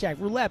like blackjack,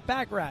 roulette,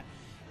 baccarat,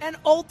 and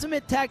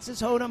Ultimate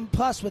Texas Hold'em,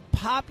 plus with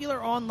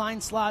popular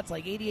online slots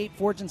like 88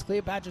 Fortunes,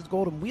 Cleopatra's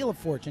Gold, and Wheel of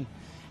Fortune,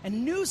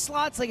 and new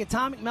slots like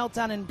Atomic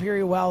Meltdown and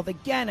Imperial Wealth.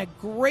 Again, a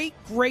great,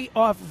 great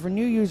offer for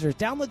new users.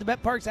 Download the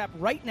BetParks app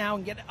right now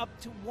and get up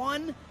to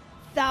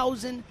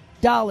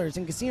 $1,000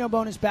 in casino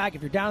bonus back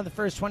if you're down in the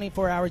first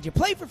 24 hours. You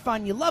play for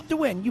fun, you love to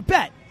win, you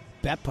bet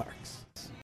BetParks.